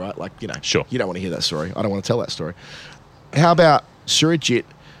last year, right? Like, Sure. You don't want to hear that story. I don't want to tell that story. How about Surajit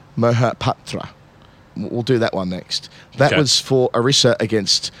Mohapatra? we'll do that one next. That was for Orissa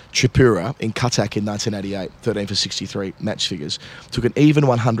against Tripura in Cuttack in 1988, 13 for 63 match figures. Took an even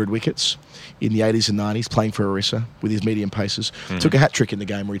 100 wickets in the 80s and 90s, playing for Orissa with his medium paces. Took a hat-trick in the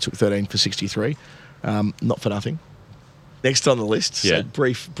game where he took 13 for 63. Not for nothing. Next on the list, so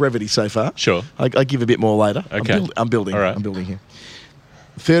brevity so far. Sure. I give a bit more later. Okay. I'm building. All right. I'm building here.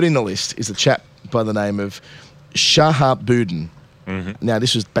 Third in the list is a chap by the name of Shahabuddin. Now,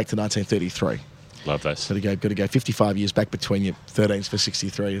 this was back to 1933. Love those. Got to go 55 years back between your 13s for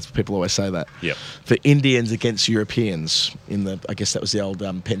 63. As people always say that. Yep. For Indians against Europeans in the, I guess that was the old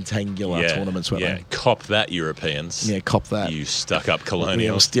Pentangular tournaments, weren't they? Cop that, Europeans. Yeah, cop that. You stuck-up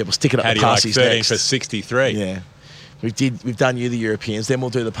colonials. We'll stick it up How the do you like Parsies 13 next. for 63? Yeah. We've done you, the Europeans, then we'll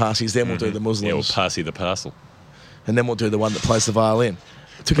do the Parsies, then we'll do the Muslims. Yeah, we'll pass you the parcel. And then we'll do the one that plays the violin.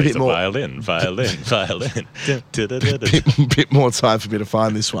 Took Plays a bit more. Violin. bit more time for me to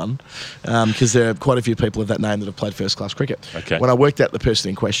find this one because there are quite a few people of that name that have played first-class cricket. Okay. When I worked out the person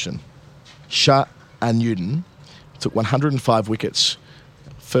in question, Shah Anuddin took 105 wickets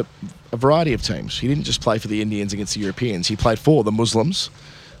for a variety of teams. He didn't just play for the Indians against the Europeans. He played for the Muslims,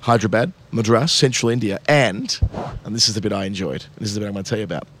 Hyderabad, Madras, Central India, and this is the bit I enjoyed, this is the bit I'm going to tell you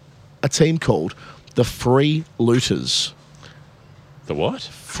about, a team called the Free Looters. The what?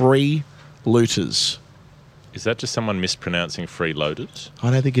 Free Looters. Is that just someone mispronouncing freeloaded?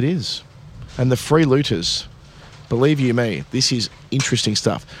 I don't think it is. And the Free Looters, believe you me, this is interesting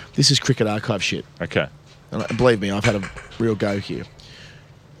stuff. This is Cricket Archive shit. Okay. And believe me, I've had a real go here.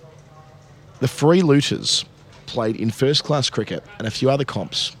 The Free Looters played in first-class cricket and a few other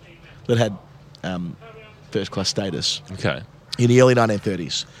comps that had first-class status Okay. in the early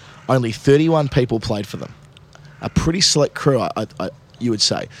 1930s. Only 31 people played for them. A pretty select crew, you would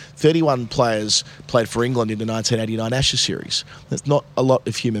say. 31 players played for England in the 1989 Ashes series. That's not a lot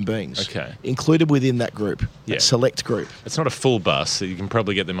of human beings. Okay. Included within that group, that select group. It's not a full bus, so you can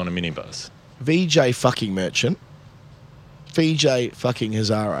probably get them on a minibus. VJ fucking Merchant, VJ fucking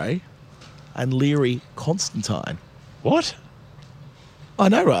Hazare, and Leary Constantine. What? I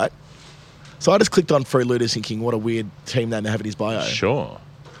know, right? So I just clicked on Free Looters thinking, what a weird team name to have in his bio. Sure.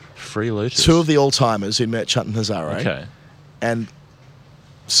 Free looters. Two of the all-timers in Merchant and Hazare. Okay. And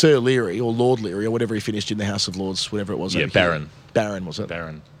Sir Leary, or Lord Leary, or whatever he finished in the House of Lords, whatever it was. Yeah, Baron. Baron, was it?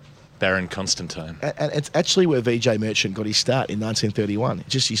 Baron Constantine. And it's actually where VJ Merchant got his start in 1931.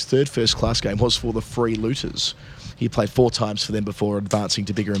 Just his third first-class game was for the Free Looters. He played 4 times for them before advancing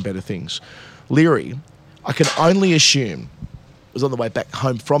to bigger and better things. Leary, I can only assume, was on the way back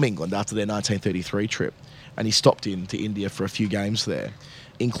home from England after their 1933 trip, and he stopped into India for a few games there,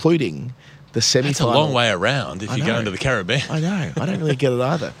 including the semi-final. That's a long way around if you go into the Caribbean. I know. I don't really get it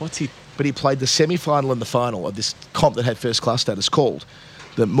either. What's he? But he played the semi-final and the final of this comp that had first-class status called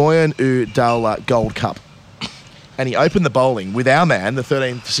the Moyen-u-Dawla Gold Cup. And he opened the bowling with our man, the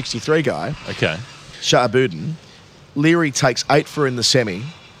 13 for 63 guy, Okay. Shahabuddin. Leary takes 8 for in the semi.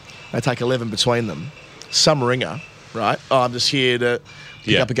 They take 11 between them. Some ringer, right? Oh, I'm just here to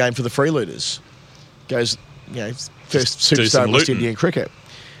pick up a game for the Free Looters. Goes, first superstar in West Indian cricket.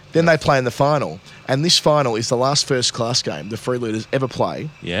 Then they play in the final. And this final is the last first-class game the Free Looters ever play.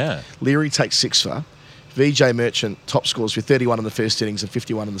 Yeah. Leary takes 6 for. VJ Merchant top scores with 31 in the first innings and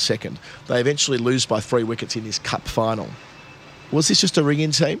 51 in the second. They eventually lose by 3 wickets in this cup final. Was this just a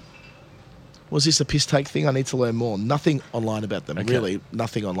ring-in team? Was this a piss-take thing? I need to learn more. Nothing online about them. Okay. Really,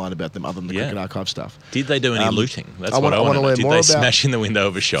 nothing online about them other than the Cricket Archive stuff. Did they do any looting? That's I what I want to learn know. Did more they about smash in the window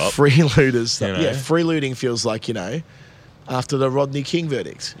of a shop? Free looters. You know? Yeah, free looting feels like, after the Rodney King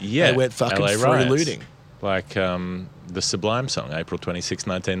verdict. Yeah. They went fucking LA free riots. looting. Like the Sublime song, April 26,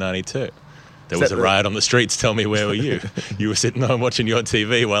 1992. There Is was that a the- riot on the streets. Tell me, where were you? You were sitting home watching your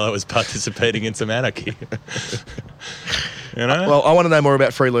TV while I was participating in some anarchy. Well, I want to know more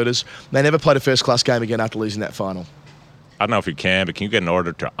about free looters. They never played a first-class game again after losing that final. I don't know if you can, but can you get an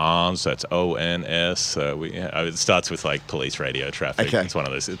order to ONS? That's ONS. It starts with like police radio traffic. Okay. It's one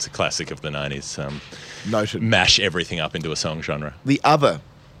of those. It's a classic of the 90s. Noted. Mash everything up into a song genre. The other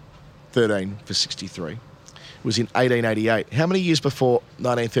 13 for 63 was in 1888. How many years before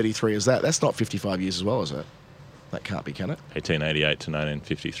 1933 is that? That's not 55 years as well, is it? That can't be, can it? 1888 to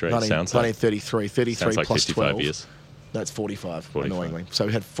 1953. 19, Sounds like 1933. 33 sounds like plus 55 12. years. That's 45, 45. annoyingly. So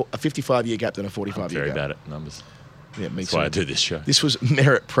we had a 55-year gap, then a 45-year Very gap. bad at numbers. Yeah, me That's too. why I do this show. This was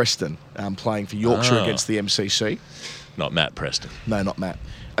Merritt Preston playing for Yorkshire Oh. against the MCC. Not Matt Preston. No, not Matt.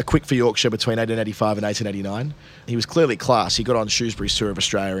 A quick for Yorkshire between 1885 and 1889. He was clearly class. He got on Shrewsbury's Tour of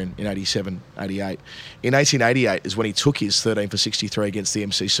Australia in 87, 88. In 1888 is when he took his 13 for 63 against the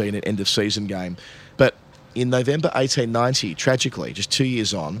MCC in an end-of-season game. But in November 1890, tragically, just 2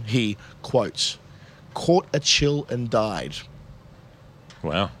 years on, he, quotes, caught a chill and died.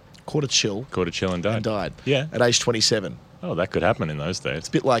 Wow. Caught a chill Caught a chill and died. Yeah. At age 27. Oh, that could happen in those days. It's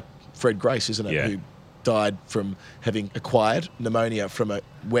a bit like Fred Grace, isn't it? Yeah. Who died from having acquired pneumonia from a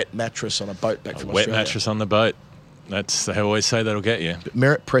wet mattress on a boat back from Wet Australia. mattress on the boat. They always say that'll get you. But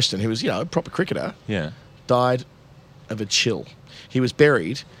Merritt Preston, who was, a proper cricketer, Yeah. died of a chill. He was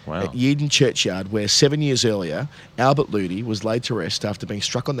buried Wow. at Yeadon Churchyard, where 7 years earlier, Albert Ludi was laid to rest after being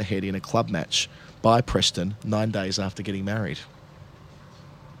struck on the head in a club match by Preston 9 days after getting married.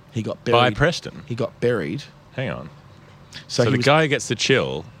 He got buried. By Preston? He got buried. Hang on. So So he the was, guy who gets the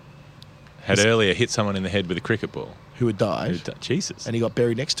chill had earlier hit someone in the head with a cricket ball. who had died, Jesus. and he got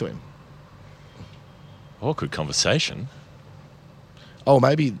buried next to him. Awkward conversation. Oh,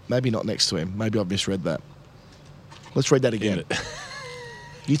 maybe not next to him. Maybe I've misread that. Let's read that again.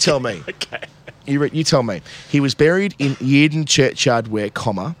 You tell me. Okay. You tell me. He was buried in Yeadon Churchyard where,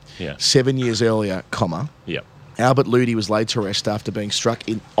 Yeah. 7 years earlier, Yep. Albert Ludi was laid to rest after being struck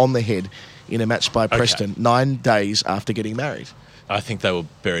on the head in a match by Preston 9 days after getting married. I think they were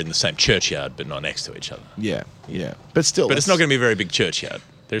buried in the same churchyard, but not next to each other. Yeah. But still. But it's not going to be a very big churchyard.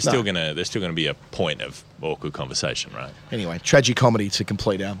 There's No. still going to be a point of awkward conversation, right? Anyway, tragicomedy to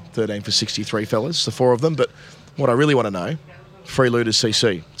complete our 13 for 63 fellas, the four of them. But what I really want to know, Free Looters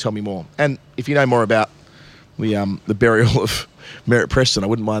CC, tell me more. And if you know more about the burial of Merritt Preston, I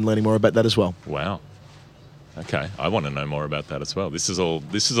wouldn't mind learning more about that as well. Wow. Okay, I want to know more about that as well. This is all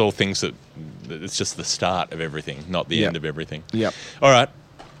things that it's just the start of everything, not the end of everything. Yep. All right.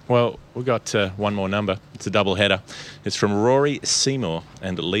 Well, we've got one more number. It's a double header. It's from Rory Seymour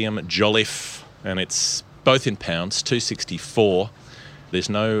and Liam Jolliffe, and it's both in pounds, 264. There's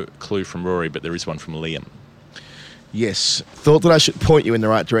no clue from Rory, but there is one from Liam. Yes. Thought that I should point you in the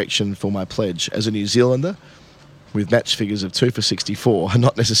right direction for my pledge. As a New Zealander, with match figures of 2 for 64, are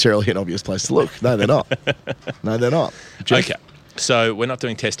not necessarily an obvious place to look. No, they're not. No, they're not. Jeff? Okay. So we're not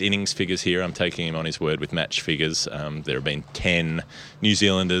doing test innings figures here. I'm taking him on his word with match figures. There have been 10 New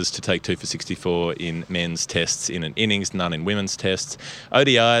Zealanders to take 2 for 64 in men's tests in an innings, none in women's tests.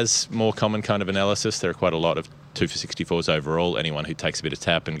 ODIs, more common kind of analysis. There are quite a lot of 2 for 64s overall. Anyone who takes a bit of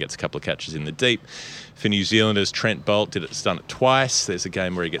tap and gets a couple of catches in the deep. For New Zealanders, Trent Boult done it twice. There's a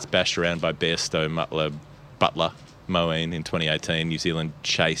game where he gets bashed around by Bairstow, Butler, Moeen in 2018. New Zealand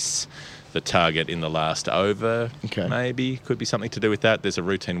chase the target in the last over, maybe. Could be something to do with that. There's a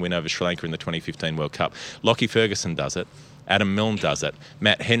routine win over Sri Lanka in the 2015 World Cup. Lockie Ferguson does it. Adam Milne does it.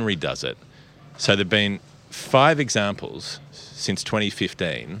 Matt Henry does it. So there have been 5 examples since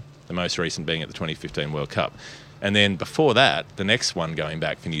 2015, the most recent being at the 2015 World Cup. And then before that, the next one going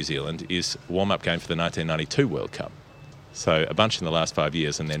back for New Zealand is warm-up game for the 1992 World Cup. So a bunch in the last 5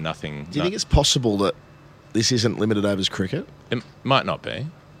 years and then nothing. Do you think it's possible that this isn't limited overs cricket? It might not be.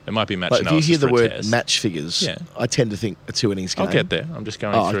 It might be match Like, if you analysis hear the for a word test. match figures, I tend to think a 2 innings game. I'll get there. I'm just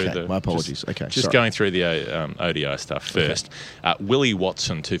going through okay. the... My apologies. Just sorry. going through the ODI stuff first. Willie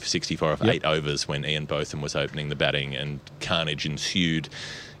Watson, 2 for 64 of 8 overs when Ian Botham was opening the batting, and carnage ensued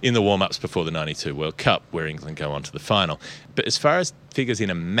in the warm-ups before the 92 World Cup, where England go on to the final. But as far as figures in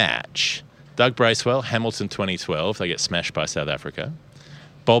a match, Doug Bracewell, Hamilton 2012, they get smashed by South Africa.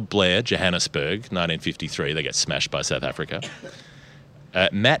 Bob Blair, Johannesburg, 1953, they get smashed by South Africa.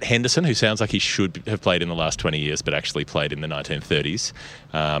 Matt Henderson, who sounds like he should have played in the last 20 years, but actually played in the 1930s,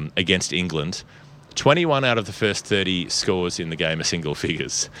 against England. 21 out of the first 30 scores in the game are single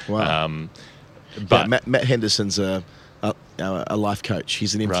figures. Wow. But Matt Henderson's a life coach.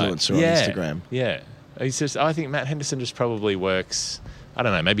 He's an influencer on Instagram. Yeah. He's just, I think Matt Henderson just probably works, I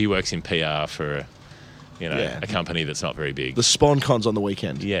don't know, maybe he works in PR for a company that's not very big. The Spawn Cons on the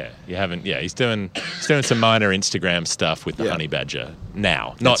weekend. Yeah, he's doing some minor Instagram stuff with the Honey Badger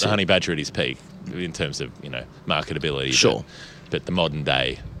now. Not the Honey Badger at his peak in terms of, marketability. Sure. But the modern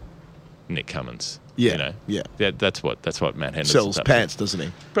day Nick Cummins. Yeah. That's what Matt Henderson sells pants, doesn't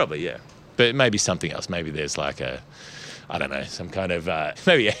he? Probably, yeah. But maybe something else. Maybe there's like I don't know, some kind of,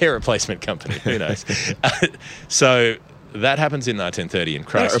 maybe a hair replacement company. Who knows? So that happens in 1930 in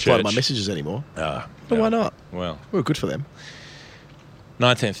Christchurch. I don't reply to my messages anymore. But why not? Well, good for them.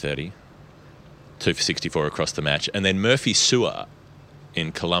 1930, 2 for 64 across the match. And then Murphy Sewer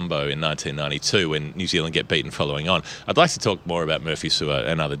in Colombo in 1992 when New Zealand get beaten following on. I'd like to talk more about Murphy Sewer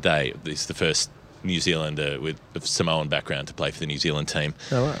another day. He's the first New Zealander with a Samoan background to play for the New Zealand team.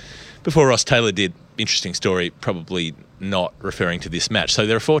 All right. Before Ross Taylor did. Interesting story, probably not referring to this match. So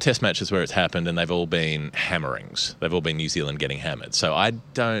there are 4 test matches where it's happened and they've all been hammerings. They've all been New Zealand getting hammered. So I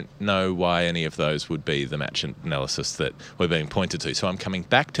don't know why any of those would be the match analysis that we're being pointed to. So I'm coming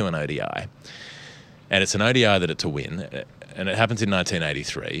back to an ODI. And it's an ODI that it's a win. and it happens in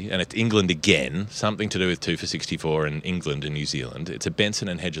 1983, and it's England again, something to do with 2 for 64 in England and New Zealand. It's a Benson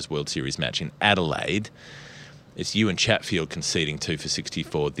and Hedges World Series match in Adelaide. It's you and Chatfield conceding 2 for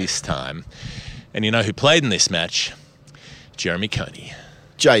 64 this time. And you know who played in this match? Jeremy Coney.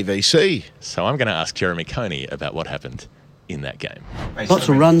 JVC. So I'm going to ask Jeremy Coney about what happened in that game. Lots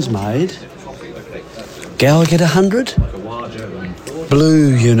of runs made. Gower get 100.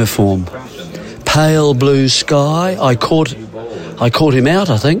 Blue uniform. Pale blue sky. I caught him out,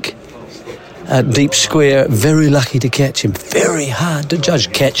 I think. Deep square, very lucky to catch him. Very hard to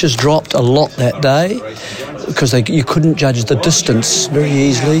judge. Catches dropped a lot that day because you couldn't judge the distance very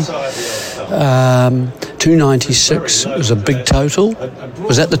easily. 296 was a big total.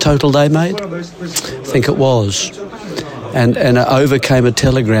 Was that the total they made? I think it was. And over came a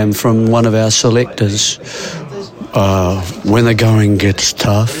telegram from one of our selectors. When the going gets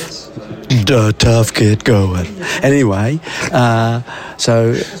tough, the tough get going. Anyway,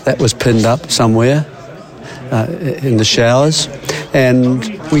 so that was pinned up somewhere in the showers, and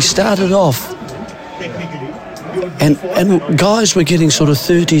we started off, and guys were getting sort of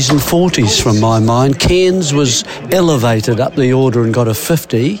 30s and 40s from my mind. Cairns was elevated up the order and got a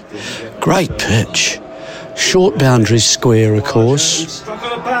 50. Great pitch. Short boundary square, of course.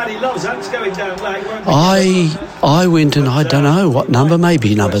 I went in, I don't know what number,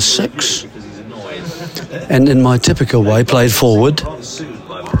 maybe number 6. And in my typical way, played forward.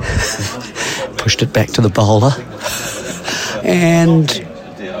 Pushed it back to the bowler. And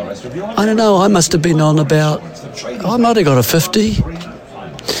I don't know, I must have been on about, I might have got a 50.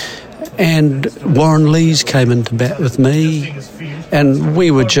 And Warren Lees came into bat with me. And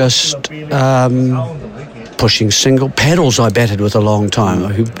we were just pushing single paddles. I batted with a long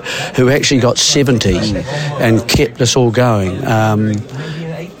time who actually got 70 and kept us all going.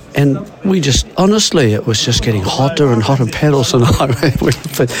 And we just, honestly, it was just getting hotter and hotter. Paddles and I,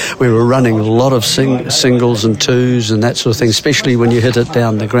 we were running a lot of singles and twos and that sort of thing, especially when you hit it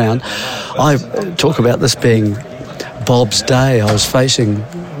down the ground. I talk about this being Bob's day. I was facing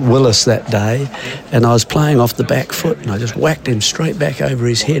Willis that day, and I was playing off the back foot, and I just whacked him straight back over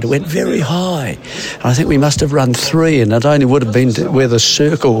his head. It went very high. And I think we must have run 3, and it only would have been where the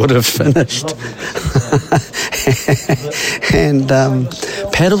circle would have finished. And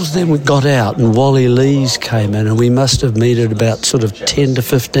paddles then got out, and Wally Lees came in, and we must have meted about sort of 10 to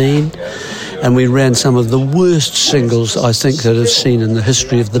 15, and we ran some of the worst singles I think that I've seen in the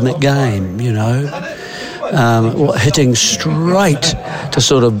history of the game, you know. Hitting straight to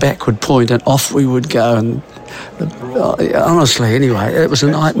sort of backward point, and off we would go, and honestly, anyway, it was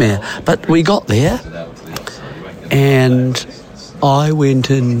a nightmare. But we got there, and I went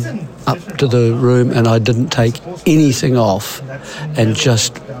in up to the room, and I didn't take anything off, and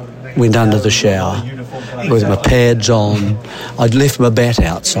just went under the shower with my pads on. I'd left my bat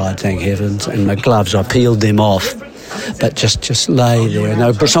outside, thank heavens, and my gloves. I peeled them off. But just lay there.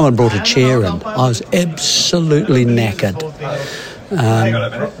 No, someone brought a chair in. I was absolutely knackered.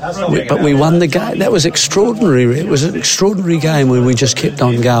 But we won the game. That was extraordinary. It was an extraordinary game when we just kept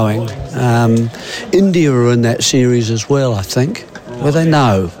on going. India were in that series as well, I think. Were they?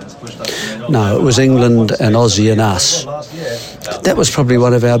 No, it was England and Aussie and us. That was probably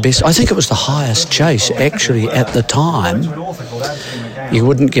one of our best. I think it was the highest chase, actually, at the time. You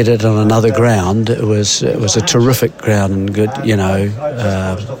wouldn't get it on another ground. It was a terrific ground and good, you know,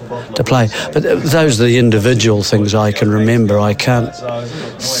 to play. But those are the individual things I can remember. I can't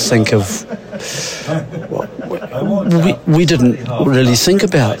think of. We didn't really think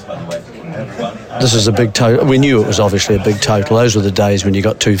about. This is a big total. We knew it was obviously a big total. Those were the days when you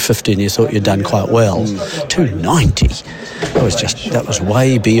got 250 and you thought you'd done quite well. 290. That was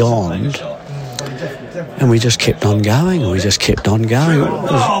way beyond. And we just kept on going. And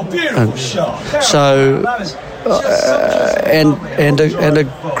a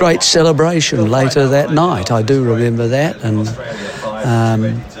great celebration later that night. I do remember that, and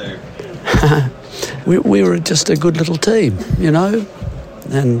we were just a good little team, you know,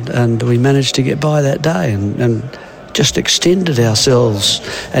 and we managed to get by that day and just extended ourselves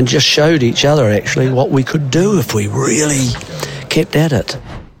and just showed each other actually what we could do if we really kept at it.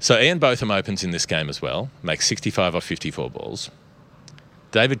 So Ian Botham opens in this game as well, makes 65 off 54 balls.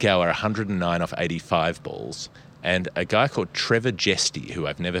 David Gower 109 off 85 balls, and a guy called Trevor Jesty, who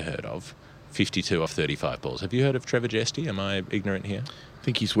I've never heard of, 52 off 35 balls. Have you heard of Trevor Jesty? Am I ignorant here? I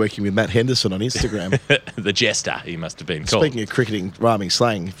think he's working with Matt Henderson on Instagram. The Jester, he must have been called. Speaking of cricketing, rhyming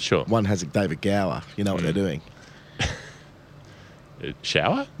slang, sure. One has a David Gower. You know what they're doing.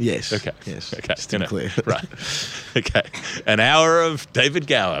 Shower? Yes. Okay. Yes. Okay. Still clear. Right. Okay. An hour of David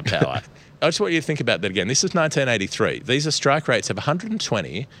Gower power. I just want you to think about that again. This is 1983. These are strike rates of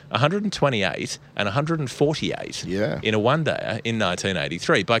 120, 128, and 148 in a one-dayer in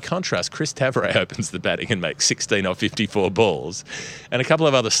 1983. By contrast, Chris Tavares opens the batting and makes 16 off 54 balls. And a couple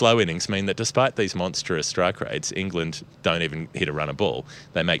of other slow innings mean that despite these monstrous strike rates, England don't even hit a run a ball.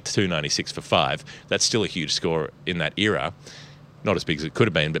 They make 296 for 5. That's still a huge score in that era. Not as big as it could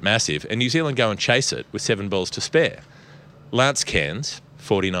have been, but massive. And New Zealand go and chase it with 7 balls to spare. Lance Cairns,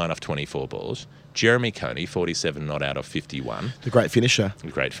 49 off 24 balls. Jeremy Coney, 47 not out of 51. The great finisher.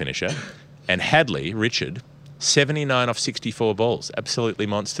 And Hadley, Richard, 79 off 64 balls. Absolutely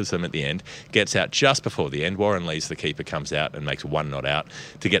monsters them at the end. Gets out just before the end. Warren Lees, the keeper, comes out and makes 1 not out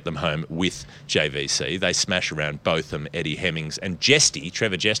to get them home with JVC. They smash around Botham, Eddie Hemmings, and Jesty,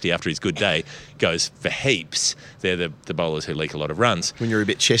 Trevor Jesty, after his good day, goes for heaps. They're the bowlers who leak a lot of runs. When you're a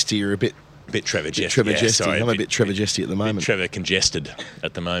bit chesty, you're a bit Trevor Jesty. I'm a bit Trevor Jesty at the moment. Trevor congested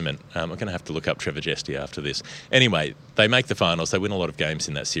at the moment. I'm going to have to look up Trevor Jesty after this. Anyway, they make the finals. They win a lot of games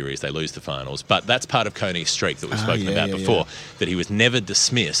in that series. They lose the finals. But that's part of Coney's streak that we've spoken about before, that he was never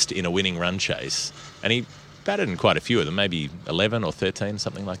dismissed in a winning run chase. And he batted in quite a few of them, maybe 11 or 13,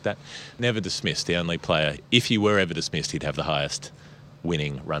 something like that. Never dismissed. The only player, if he were ever dismissed, he'd have the highest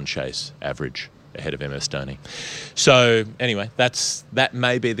winning run chase average ahead of MS Dhoni. So anyway, that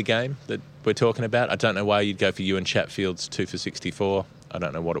may be the game that we're talking about. I don't know why you'd go for Ewan Chatfield's 2 for 64. I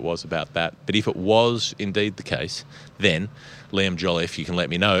don't know what it was about that. But if it was indeed the case, then Liam Jolliffe, you can let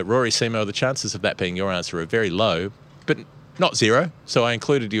me know. Rory Seymour, the chances of that being your answer are very low, but not zero. So I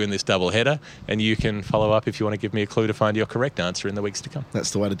included you in this double header, and you can follow up if you want to give me a clue to find your correct answer in the weeks to come. That's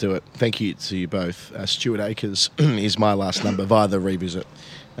the way to do it. Thank you to you both. Stuart Akers is my last number via the revisit.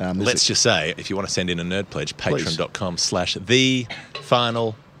 Let's just say, if you want to send in a nerd pledge,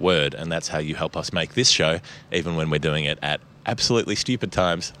 patreon.com/thefinalword, and that's how you help us make this show, even when we're doing it at absolutely stupid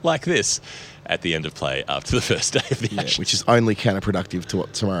times like this at the end of play after the first day of the action. Which is only counterproductive to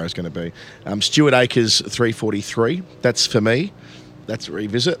what tomorrow is going to be. Stuart Akers, 343. That's for me. That's a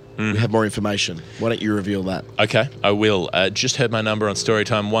revisit. We have more information. Why don't you reveal that? Okay, I will. Just heard my number on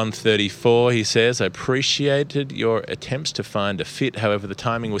Storytime 134. He says, I appreciated your attempts to find a fit. However, the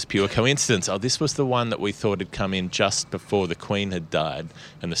timing was pure coincidence. Oh, this was the one that we thought had come in just before the Queen had died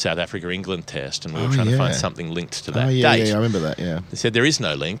and the South Africa-England test, and we were trying to find something linked to that date. Yeah, I remember that, yeah. They said there is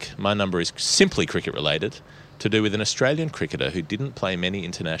no link. My number is simply cricket-related, to do with an Australian cricketer who didn't play many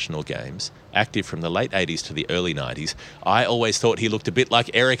international games, active from the late 80s to the early 90s. I always thought he looked a bit like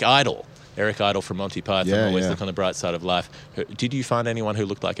Eric Idle. Eric Idle from Monty Python, always look on the bright side of life. Did you find anyone who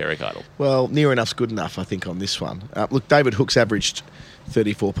looked like Eric Idle? Well, near enough's good enough, I think, on this one. Look, David Hookes averaged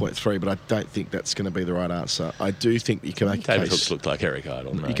 34.3, but I don't think that's going to be the right answer. I do think you can make a case... David Hookes looked like Eric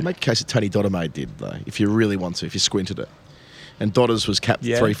Idle. No. You can make a case that Tony Dodemaide did, though, if you really want to, if you squinted it. And Dodders was capped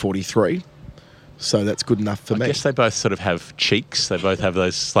 343. So that's good enough for me. I guess they both sort of have cheeks. They both have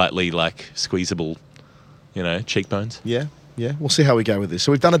those slightly, squeezable, cheekbones. Yeah. We'll see how we go with this.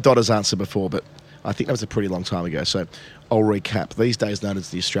 So we've done a Dodders answer before, but I think that was a pretty long time ago. So I'll recap. These days known as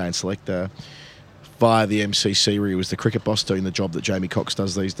the Australian selector, via the MCC, where he was the cricket boss doing the job that Jamie Cox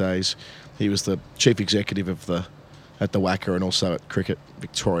does these days. He was the chief executive at the WACA and also at Cricket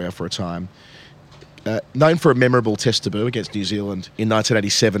Victoria for a time. Known for a memorable test debut against New Zealand in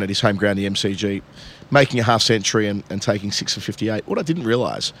 1987 at his home ground, the MCG, making a half century and taking 6 for 58. What I didn't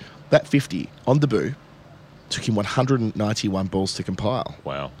realise, that 50 on debut took him 191 balls to compile.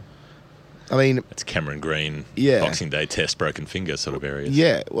 Wow. I mean... It's Cameron Green, Boxing Day test, broken finger sort of areas.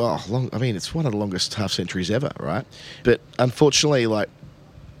 Yeah, well, it's one of the longest half centuries ever, right? But unfortunately,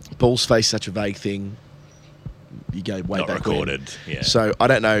 balls face such a vague thing. You go way not back recorded, when. Yeah. So I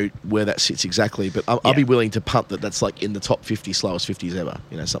don't know where that sits exactly, but I'll be willing to punt that's in the top 50 slowest 50s ever.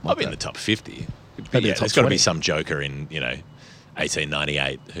 Something like that. In the top 50. Maybe the top there's got to be some joker in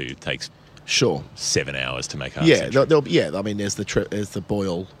 1898 who takes 7 hours to make half century. There's the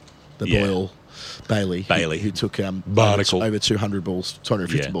Boyle, Bailey, who took over 200 balls,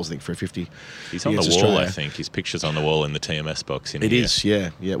 250 balls, I think, for a 50. He's on the wall, Australia. I think. His picture's on the wall in the TMS box. It is, yeah.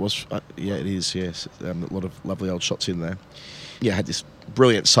 It was, it is, yes. A lot of lovely old shots in there. Yeah, had this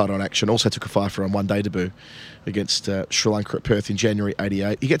brilliant side-on action. Also took a fifer on one-day debut against Sri Lanka at Perth in January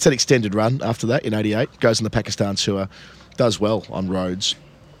 88. He gets an extended run after that in 88, goes on the Pakistan tour, does well on roads.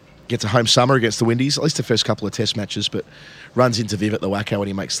 Gets a home summer against the Windies, at least the first couple of test matches, but runs into Viv at the WACA when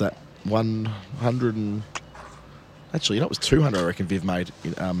he makes that 100 and... Actually, it was 200, I reckon, Viv made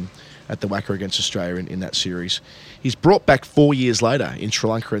at the WACA against Australia in that series. He's brought back 4 years later in Sri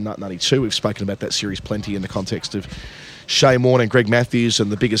Lanka in 1992. We've spoken about that series plenty in the context of Shane Warne and Greg Matthews,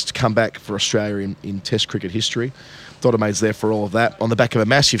 and the biggest comeback for Australia in Test cricket history. Dodemade's there for all of that. On the back of a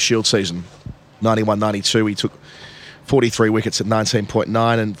massive Shield season, 91-92, he took 43 wickets at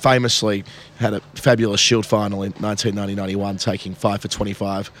 19.9 and famously had a fabulous Shield final in 1990-91, taking 5 for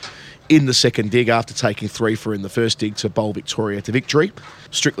 25 in the second dig after taking 3 for in the first dig to bowl Victoria to victory.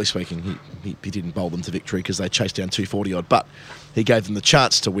 Strictly speaking, he didn't bowl them to victory because they chased down 240-odd, but he gave them the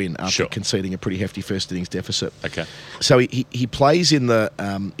chance to win after conceding a pretty hefty first innings deficit. Okay. So he plays in the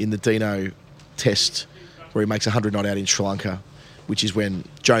Dino Test where he makes 100 not out in Sri Lanka, which is when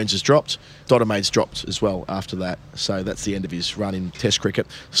Jones has dropped. Dodemade's dropped as well after that. So that's the end of his run in Test cricket.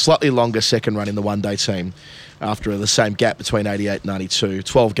 Slightly longer second run in the one-day team after the same gap between 88 and 92.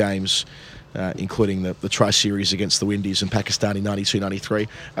 12 games, including the Tri-Series against the Windies and Pakistan in 92-93.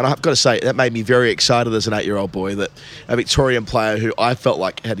 And I've got to say, that made me very excited as an 8-year-old boy that a Victorian player who I felt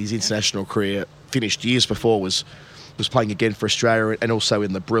like had his international career finished years before was playing again for Australia and also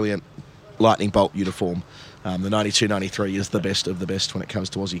in the brilliant Lightning Bolt uniform. The 92-93 is the best of the best when it comes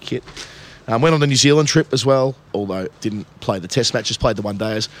to Aussie kit. Went on the New Zealand trip as well, although didn't play the Test matches, played the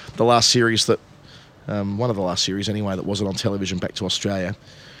one-dayers. The last series one of the last series anyway, that wasn't on television back to Australia.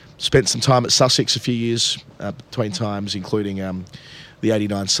 Spent some time at Sussex a few years between times, including the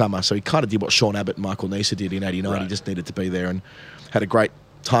 89 summer. So he kind of did what Sean Abbott and Michael Neser did in 89. Right. He just needed to be there and had a great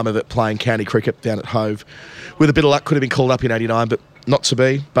time of it playing county cricket down at Hove. With a bit of luck, could have been called up in 89, but not to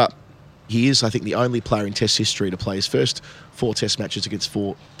be. But he is, I think, the only player in Test history to play his first 4 Test matches against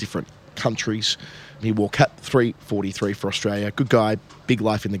 4 different countries. He wore cap 343 for Australia. Good guy, big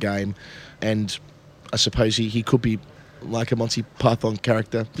life in the game. And I suppose he could be like a Monty Python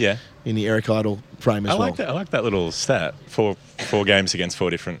character in the Eric Idle frame as well. I like that little stat. 4 games against 4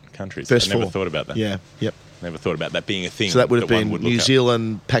 different countries. I never thought about that. Yeah, yep. Never thought about that being a thing. So that would have been New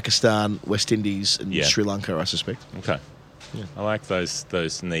Zealand, Pakistan, West Indies, and Sri Lanka, I suspect. Okay. Yeah. I like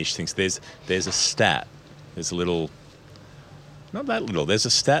those niche things. There's a stat. There's a little, not that little. There's a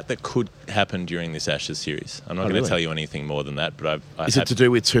stat that could happen during this Ashes series. I'm not going to tell you anything more than that. But is it to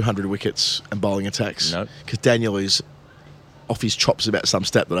do with 200 wickets and bowling attacks? No. Because Daniel is off his chops about some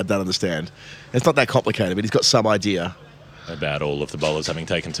stat that I don't understand. It's not that complicated, but he's got some idea about all of the bowlers having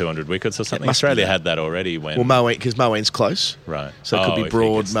taken 200 wickets or something. Australia had that already when. Well, Moeen, because Moeen's close, right? So it could be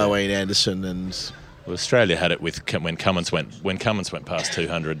Broad, Moeen, Anderson, and. Well, Australia had it with when Cummins went past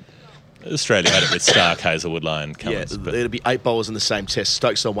 200. Australia had it with Stark, Hazelwood, Lyon, Cummins. Yeah, there'd be 8 bowlers in the same test.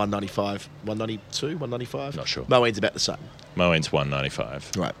 Stokes on 195, 192, 195. Not sure. Moeen's about the same. Moeen's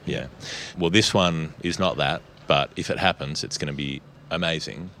 195. Right. Yeah. Well, this one is not that, but if it happens, it's going to be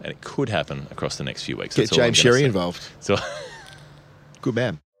amazing, and it could happen across the next few weeks. Get James Sherry involved. So, good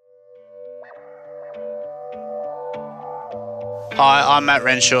man. Hi, I'm Matt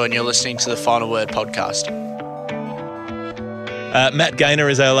Renshaw, and you're listening to the Final Word podcast. Matt Gaynor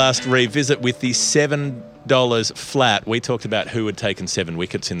is our last revisit with the $7 flat. We talked about who had taken 7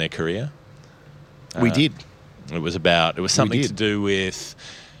 wickets in their career. We did. It was something to do with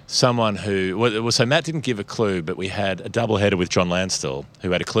someone who... So Matt didn't give a clue, but we had a double-header with John Landstill,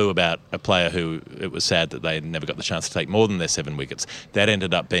 who had a clue about a player who it was sad that they never got the chance to take more than their 7 wickets. That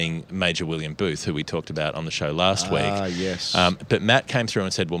ended up being Major William Booth, who we talked about on the show last week. Yes. But Matt came through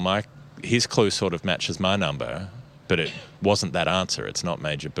and said, well, his clue sort of matches my number, but it wasn't that answer. It's not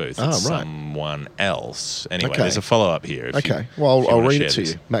Major Booth. It's someone else. Anyway, there's a follow-up here. Well, I'll read it to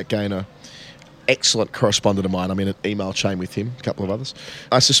you. Matt Gaynor. Excellent correspondent of mine. I'm in an email chain with him, a couple of others.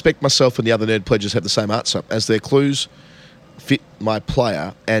 I suspect myself and the other nerd pledges have the same answer, as their clues fit my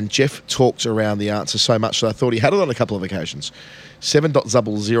player, and Jeff talked around the answer so much that I thought he had it on a couple of occasions.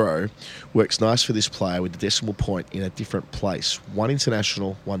 7.00 works nice for this player with the decimal point in a different place. 1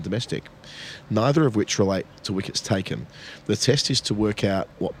 international, 1 domestic. Neither of which relate to wickets taken. The test is to work out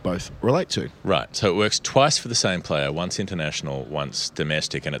what both relate to. Right, so it works twice for the same player, once international, once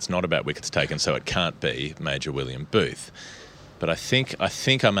domestic, and it's not about wickets taken, so it can't be Major William Booth. But I think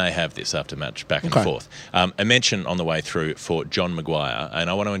I may have this after match back and forth. A mention on the way through for John Maguire,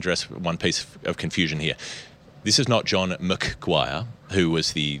 and I want to address one piece of confusion here. This is not John McGuire, who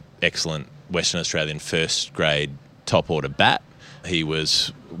was the excellent Western Australian first grade top order bat. He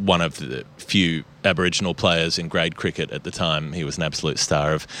was one of the few Aboriginal players in grade cricket at the time. He was an absolute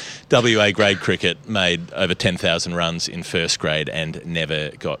star of WA grade cricket, made over 10,000 runs in first grade and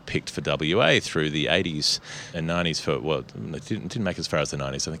never got picked for WA through the 80s and 90s. It didn't make as far as the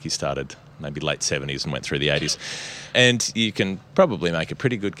 90s. I think he started maybe late 70s and went through the 80s. And you can probably make a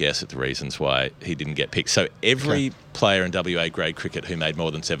pretty good guess at the reasons why he didn't get picked. So every player in WA grade cricket who made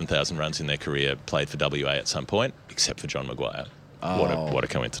more than 7,000 runs in their career played for WA at some point, except for John Maguire. What a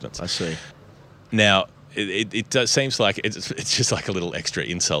coincidence. I see. Now, it does, seems like it's just like a little extra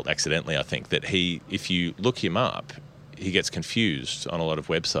insult accidentally, I think, that if you look him up, he gets confused on a lot of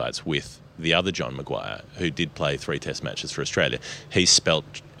websites with the other John Maguire, who did play 3 Test matches for Australia. He's spelt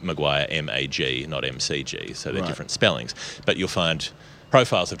Maguire M-A-G, not M-C-G, so they're different spellings. But you'll find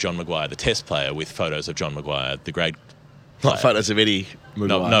profiles of John Maguire, the Test player, with photos of John Maguire, the grade player. Not photos of Eddie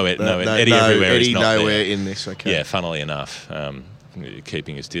Maguire. No, Eddie everywhere Eddie is not nowhere there. in this, okay. Yeah, funnily enough,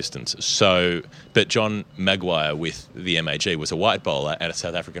 keeping his distance. So, but John Maguire with the MAG was a white bowler and a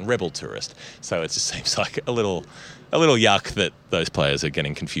South African rebel tourist. So it just seems like a little yuck that those players are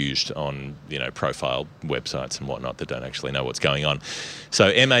getting confused on, profile websites and whatnot that don't actually know what's going on.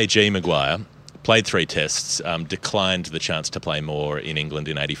 So MAG Maguire played 3 tests, declined the chance to play more in England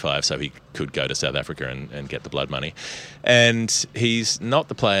in 85 so he could go to South Africa and get the blood money. And he's not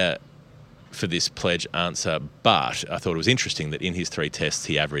the player for this pledge answer, but I thought it was interesting that in his 3 tests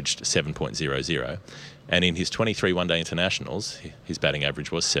he averaged 7.00, and in his 23 one-day internationals his batting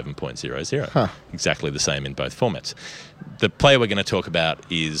average was 7.00. Exactly the same in both formats. The player we're going to talk about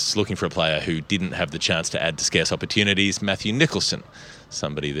is looking for a player who didn't have the chance to add to scarce opportunities, Matthew Nicholson.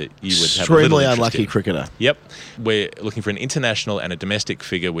 Somebody that you would have a little extremely interest unlucky in. cricketer. Yep. We're looking for an international and a domestic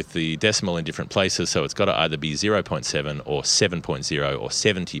figure with the decimal in different places, so it's got to either be 0.7 or 7.0 or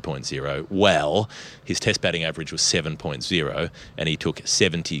 70.0. Well, his test batting average was 7.0 and he took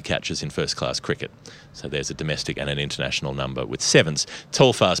 70 catches in first-class cricket. So there's a domestic and an international number with 7s.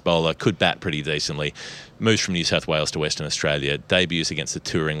 Tall, fast bowler, could bat pretty decently. Moves from New South Wales to Western Australia. Debuts against the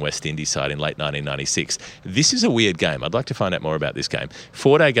touring West Indies side in late 1996. This is a weird game. I'd like to find out more about this game.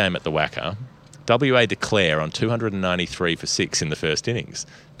 4-day game at the Wacker. WA declare on 293 for 6 in the first innings.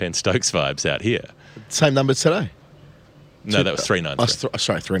 Ben Stokes vibes out here. Same number today? No, that was 393.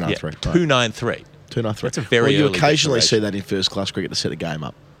 Sorry, 393. Yeah, 293. 293. That's a very you early occasionally see declaration. that in first-class cricket to set a game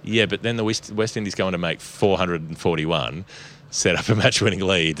up. Yeah, but then the West Indies go on to make 441, set up a match-winning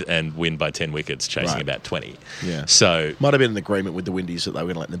lead and win by 10 wickets, chasing about 20. Yeah. So might have been an agreement with the Windies that they were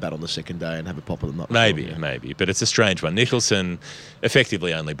going to let them bat on the second day and have a pop of them. Not maybe, sure, yeah. maybe. But it's a strange one. Nicholson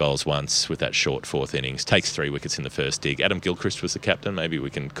effectively only bowls once with that short 4th innings, takes 3 wickets in the first dig. Adam Gilchrist was the captain. Maybe we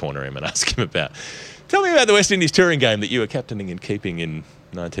can corner him and ask him about... Tell me about the West Indies touring game that you were captaining and keeping in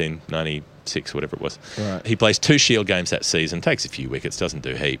 1996, whatever it was. Right. He plays 2 Shield games that season, takes a few wickets, doesn't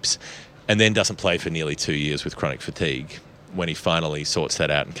do heaps, and then doesn't play for nearly 2 years with chronic fatigue. When he finally sorts that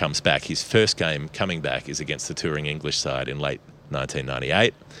out and comes back, his first game coming back is against the touring English side in late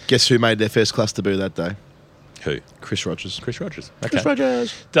 1998. Guess who made their first-class debut that day? Who? Chris Rogers. Chris Rogers. Okay. Chris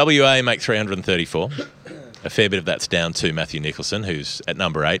Rogers. WA make 334. A fair bit of that's down to Matthew Nicholson, who's at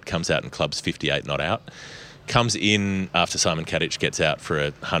number 8, comes out and clubs 58 not out. Comes in after Simon Kadich gets out for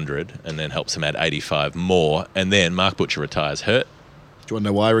 100 and then helps him add 85 more. And then Mark Butcher retires hurt. Do you want to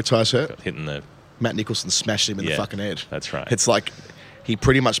know why he retires hurt? Got hit in the... Matt Nicholson smashed him in the fucking head. That's right. It's like he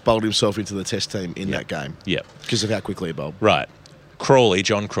pretty much bowled himself into the test team in that game. Yep. Because of how quickly he bowled. Right.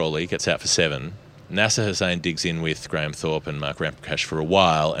 John Crawley, gets out for 7. Nasser Hussain digs in with Graham Thorpe and Mark Ramprakash for a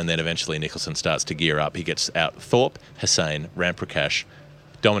while, and then eventually Nicholson starts to gear up. He gets out Thorpe, Hussain, Ramprakash,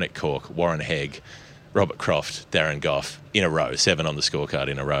 Dominic Cork, Warren Hegg, Robert Croft, Darren Goff in a row, 7 on the scorecard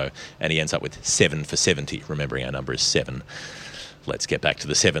in a row, and he ends up with 7 for 70, remembering our number is 7. Let's get back to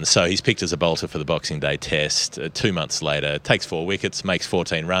the 7. So he's picked as a bolter for the Boxing Day test. 2 months later, takes 4 wickets, makes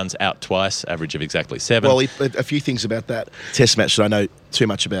 14 runs, out twice, average of exactly 7. Well, a few things about that test match that I know too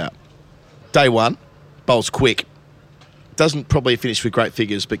much about. Day 1, bowls quick. Doesn't probably finish with great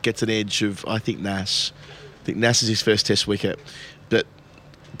figures, but gets an edge of, I think, Nas. I think Nas is his first test wicket. But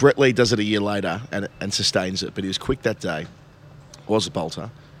Brett Lee does it a year later and sustains it. But he was quick that day. Was a bolter.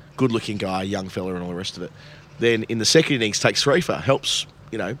 Good-looking guy, young fella and all the rest of it. Then in the second innings, takes 3 for. Helps,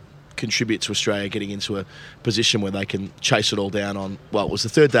 contribute to Australia getting into a position where they can chase it all down on, well, it was the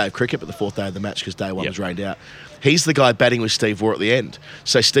 3rd day of cricket, but the 4th day of the match because day 1 was rained out. He's the guy batting with Steve Waugh at the end.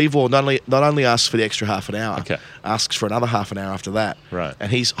 So Steve Waugh not only asks for the extra half an hour, asks for another half an hour after that. Right.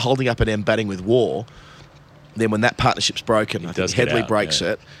 And he's holding up an end batting with Waugh. Then when that partnership's broken, I think Headley breaks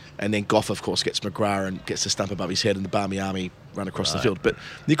it. And then Goff, of course, gets McGrath and gets the stump above his head and the Barmy Army run across the field. But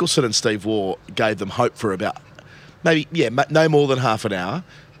Nicholson and Steve Waugh gave them hope for about no more than half an hour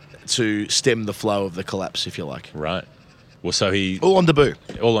to stem the flow of the collapse, if you like. Right. Well, so he... All on debut.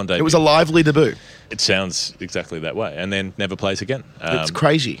 All on debut. It was a lively debut. It sounds exactly that way. And then never plays again. It's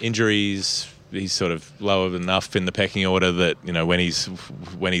crazy. Injuries, he's sort of lower enough in the pecking order that, when he's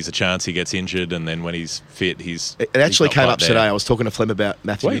a chance, he gets injured, and then when he's fit, he's... It actually he's came not up quite today. there. I was talking to Flem about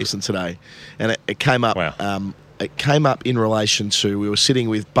Matthew Nicholson today, and it came up... Wow. It came up in relation to... We were sitting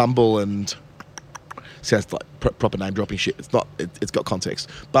with Bumble and... Sounds like proper name dropping shit. It's not. It's got context.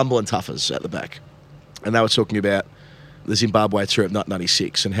 Bumble and Tuffers at the back, and they were talking about the Zimbabwe tour of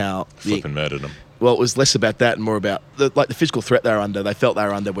 1996 and how Flipping murdered them. Well, it was less about that and more about the physical threat they were under. They felt they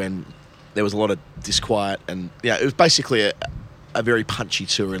were under when there was a lot of disquiet, and it was basically a very punchy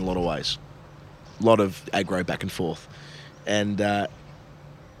tour in a lot of ways. A lot of aggro back and forth. And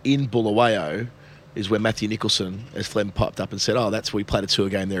in Bulawayo is where Matthew Nicholson, as Flem piped up and said, that's where we played a tour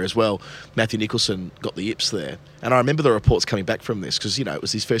game there as well. Matthew Nicholson got the yips there. And I remember the reports coming back from this because, it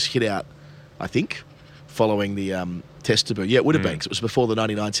was his first hit out, I think, following the test debut. Yeah, it would have been because it was before the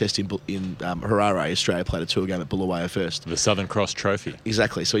 99 test in Harare. Australia played a tour game at Bulawayo first. The Southern Cross Trophy.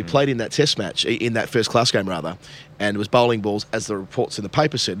 Exactly. So he played in that test match, in that first class game rather, and was bowling balls, as the reports in the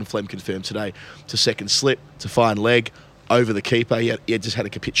paper said, and Flem confirmed today, to second slip, to fine leg, over the keeper. He had just had a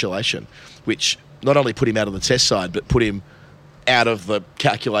capitulation, which not only put him out of the test side, but put him out of the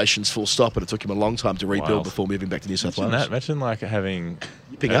calculations full stop, and it took him a long time to rebuild before moving back to New South Wales. Imagine having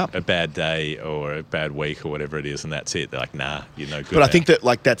a bad day or a bad week or whatever it is, and that's it. They're like, nah, you're no good. But I think that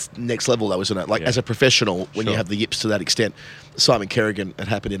that's next level though, isn't it? As a professional, when you have the yips to that extent, Simon Kerrigan, it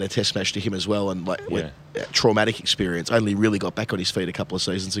happened in a test match to him as well, and traumatic experience. Only really got back on his feet a couple of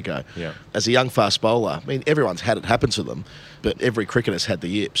seasons ago. Yeah. As a young fast bowler, I mean, everyone's had it happen to them, but every cricketer's had the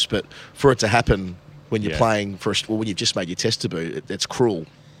yips. But for it to happen when you're playing when you've just made your test debut, it's cruel.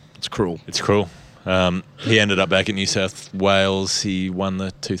 It's cruel. It's cruel. He ended up back at New South Wales. He won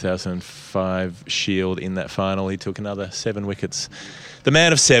the 2005 Shield in that final. He took another 7 wickets. The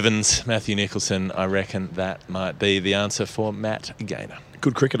man of sevens, Matthew Nicholson. I reckon that might be the answer for Matt Gaynor.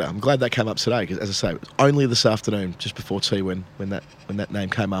 Good cricketer. I'm glad that came up today because, as I say, it was only this afternoon, just before tea, when that name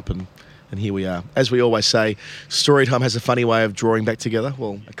came up, and here we are. As we always say, Storytime has a funny way of drawing back together.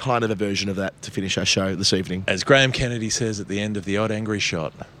 Well, a kind of a version of that to finish our show this evening. As Graham Kennedy says at the end of The Odd Angry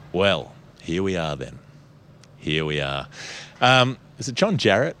Shot, well, here we are then. Here we are. Is it John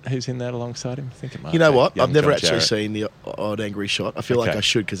Jarrett who's in that alongside him? I think it might be. You know what? I've never John actually Jarrett. seen The Odd Angry Shot. I feel like I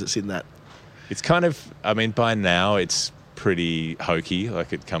should because it's in that. It's kind of, I mean, by now it's pretty hokey.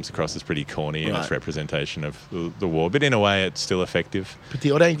 Like, it comes across as pretty corny in its representation of the war. But in a way, it's still effective. But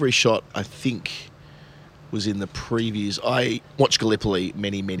The Odd Angry Shot, I think, was in the previews. I watched Gallipoli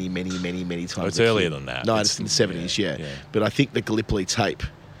many times. Oh, it's earlier than that. No, it's in the 70s, yeah. But I think the Gallipoli tape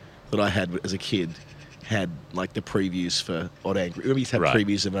that I had as a kid had the previews for Odd Angry. Remember you had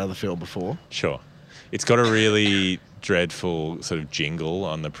previews of another film before? Sure. It's got a really dreadful sort of jingle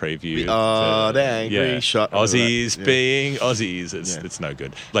on the preview. Odd Angry Shot. Aussies being Aussies. It's no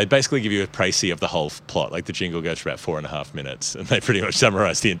good. They basically give you a précis of the whole plot. Like, the jingle goes for about 4.5 minutes, and they pretty much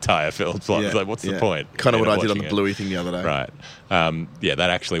summarise the entire film plot. It's like, what's the point? Kind of what I did on the Bluey thing the other day. Right. That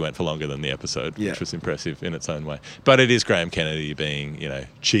actually went for longer than the episode, which was impressive in its own way. But it is Graham Kennedy being,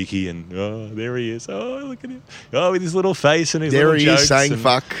 cheeky and, there he is. Oh, look at him. Oh, with his little face and his little jokes. There he is saying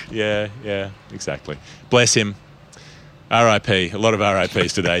fuck. Yeah, exactly. Bless him. R.I.P. A lot of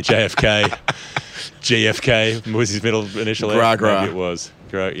R.I.Ps today. JFK, GFK was his middle initial. Maybe it was.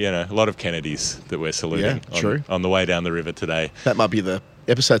 A lot of Kennedys that we're saluting on the way down the river today. That might be the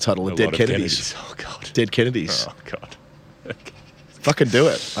episode title of Dead Kennedys. Oh, God. Dead Kennedys. Oh, God. Fucking do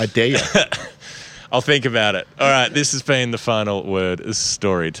it. I dare you. I'll think about it. All right, this has been the final word.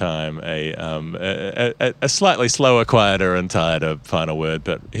 Story time. A slightly slower, quieter, and tireder final word.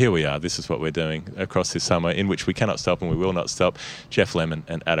 But here we are. This is what we're doing across this summer, in which we cannot stop and we will not stop. Jeff Lemon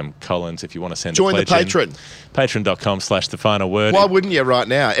and Adam Collins. If you want to send join a pledge the Patreon. Patreon.com/thefinalword. Why wouldn't you right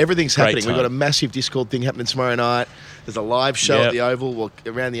now? Everything's happening. Time. We've got a massive Discord thing happening tomorrow night. There's a live show at the Oval,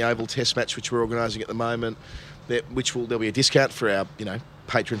 around the Oval test match, which we're organising at the moment. There'll be a discount for our,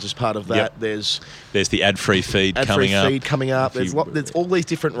 patrons as part of that. There's the ad-free feed coming up. There's all these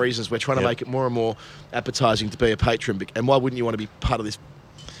different reasons. We're trying to make it more and more appetising to be a patron. And why wouldn't you want to be part of this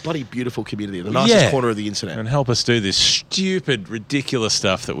bloody beautiful community, the nicest corner of the internet? And help us do this stupid, ridiculous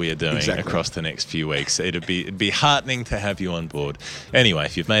stuff that we are doing across the next few weeks. It'd be heartening to have you on board. Anyway,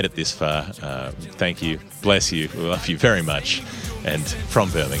 if you've made it this far, thank you. Bless you. We love you very much. And from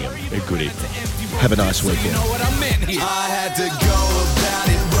Birmingham, a good evening. Have a nice weekend. I had to go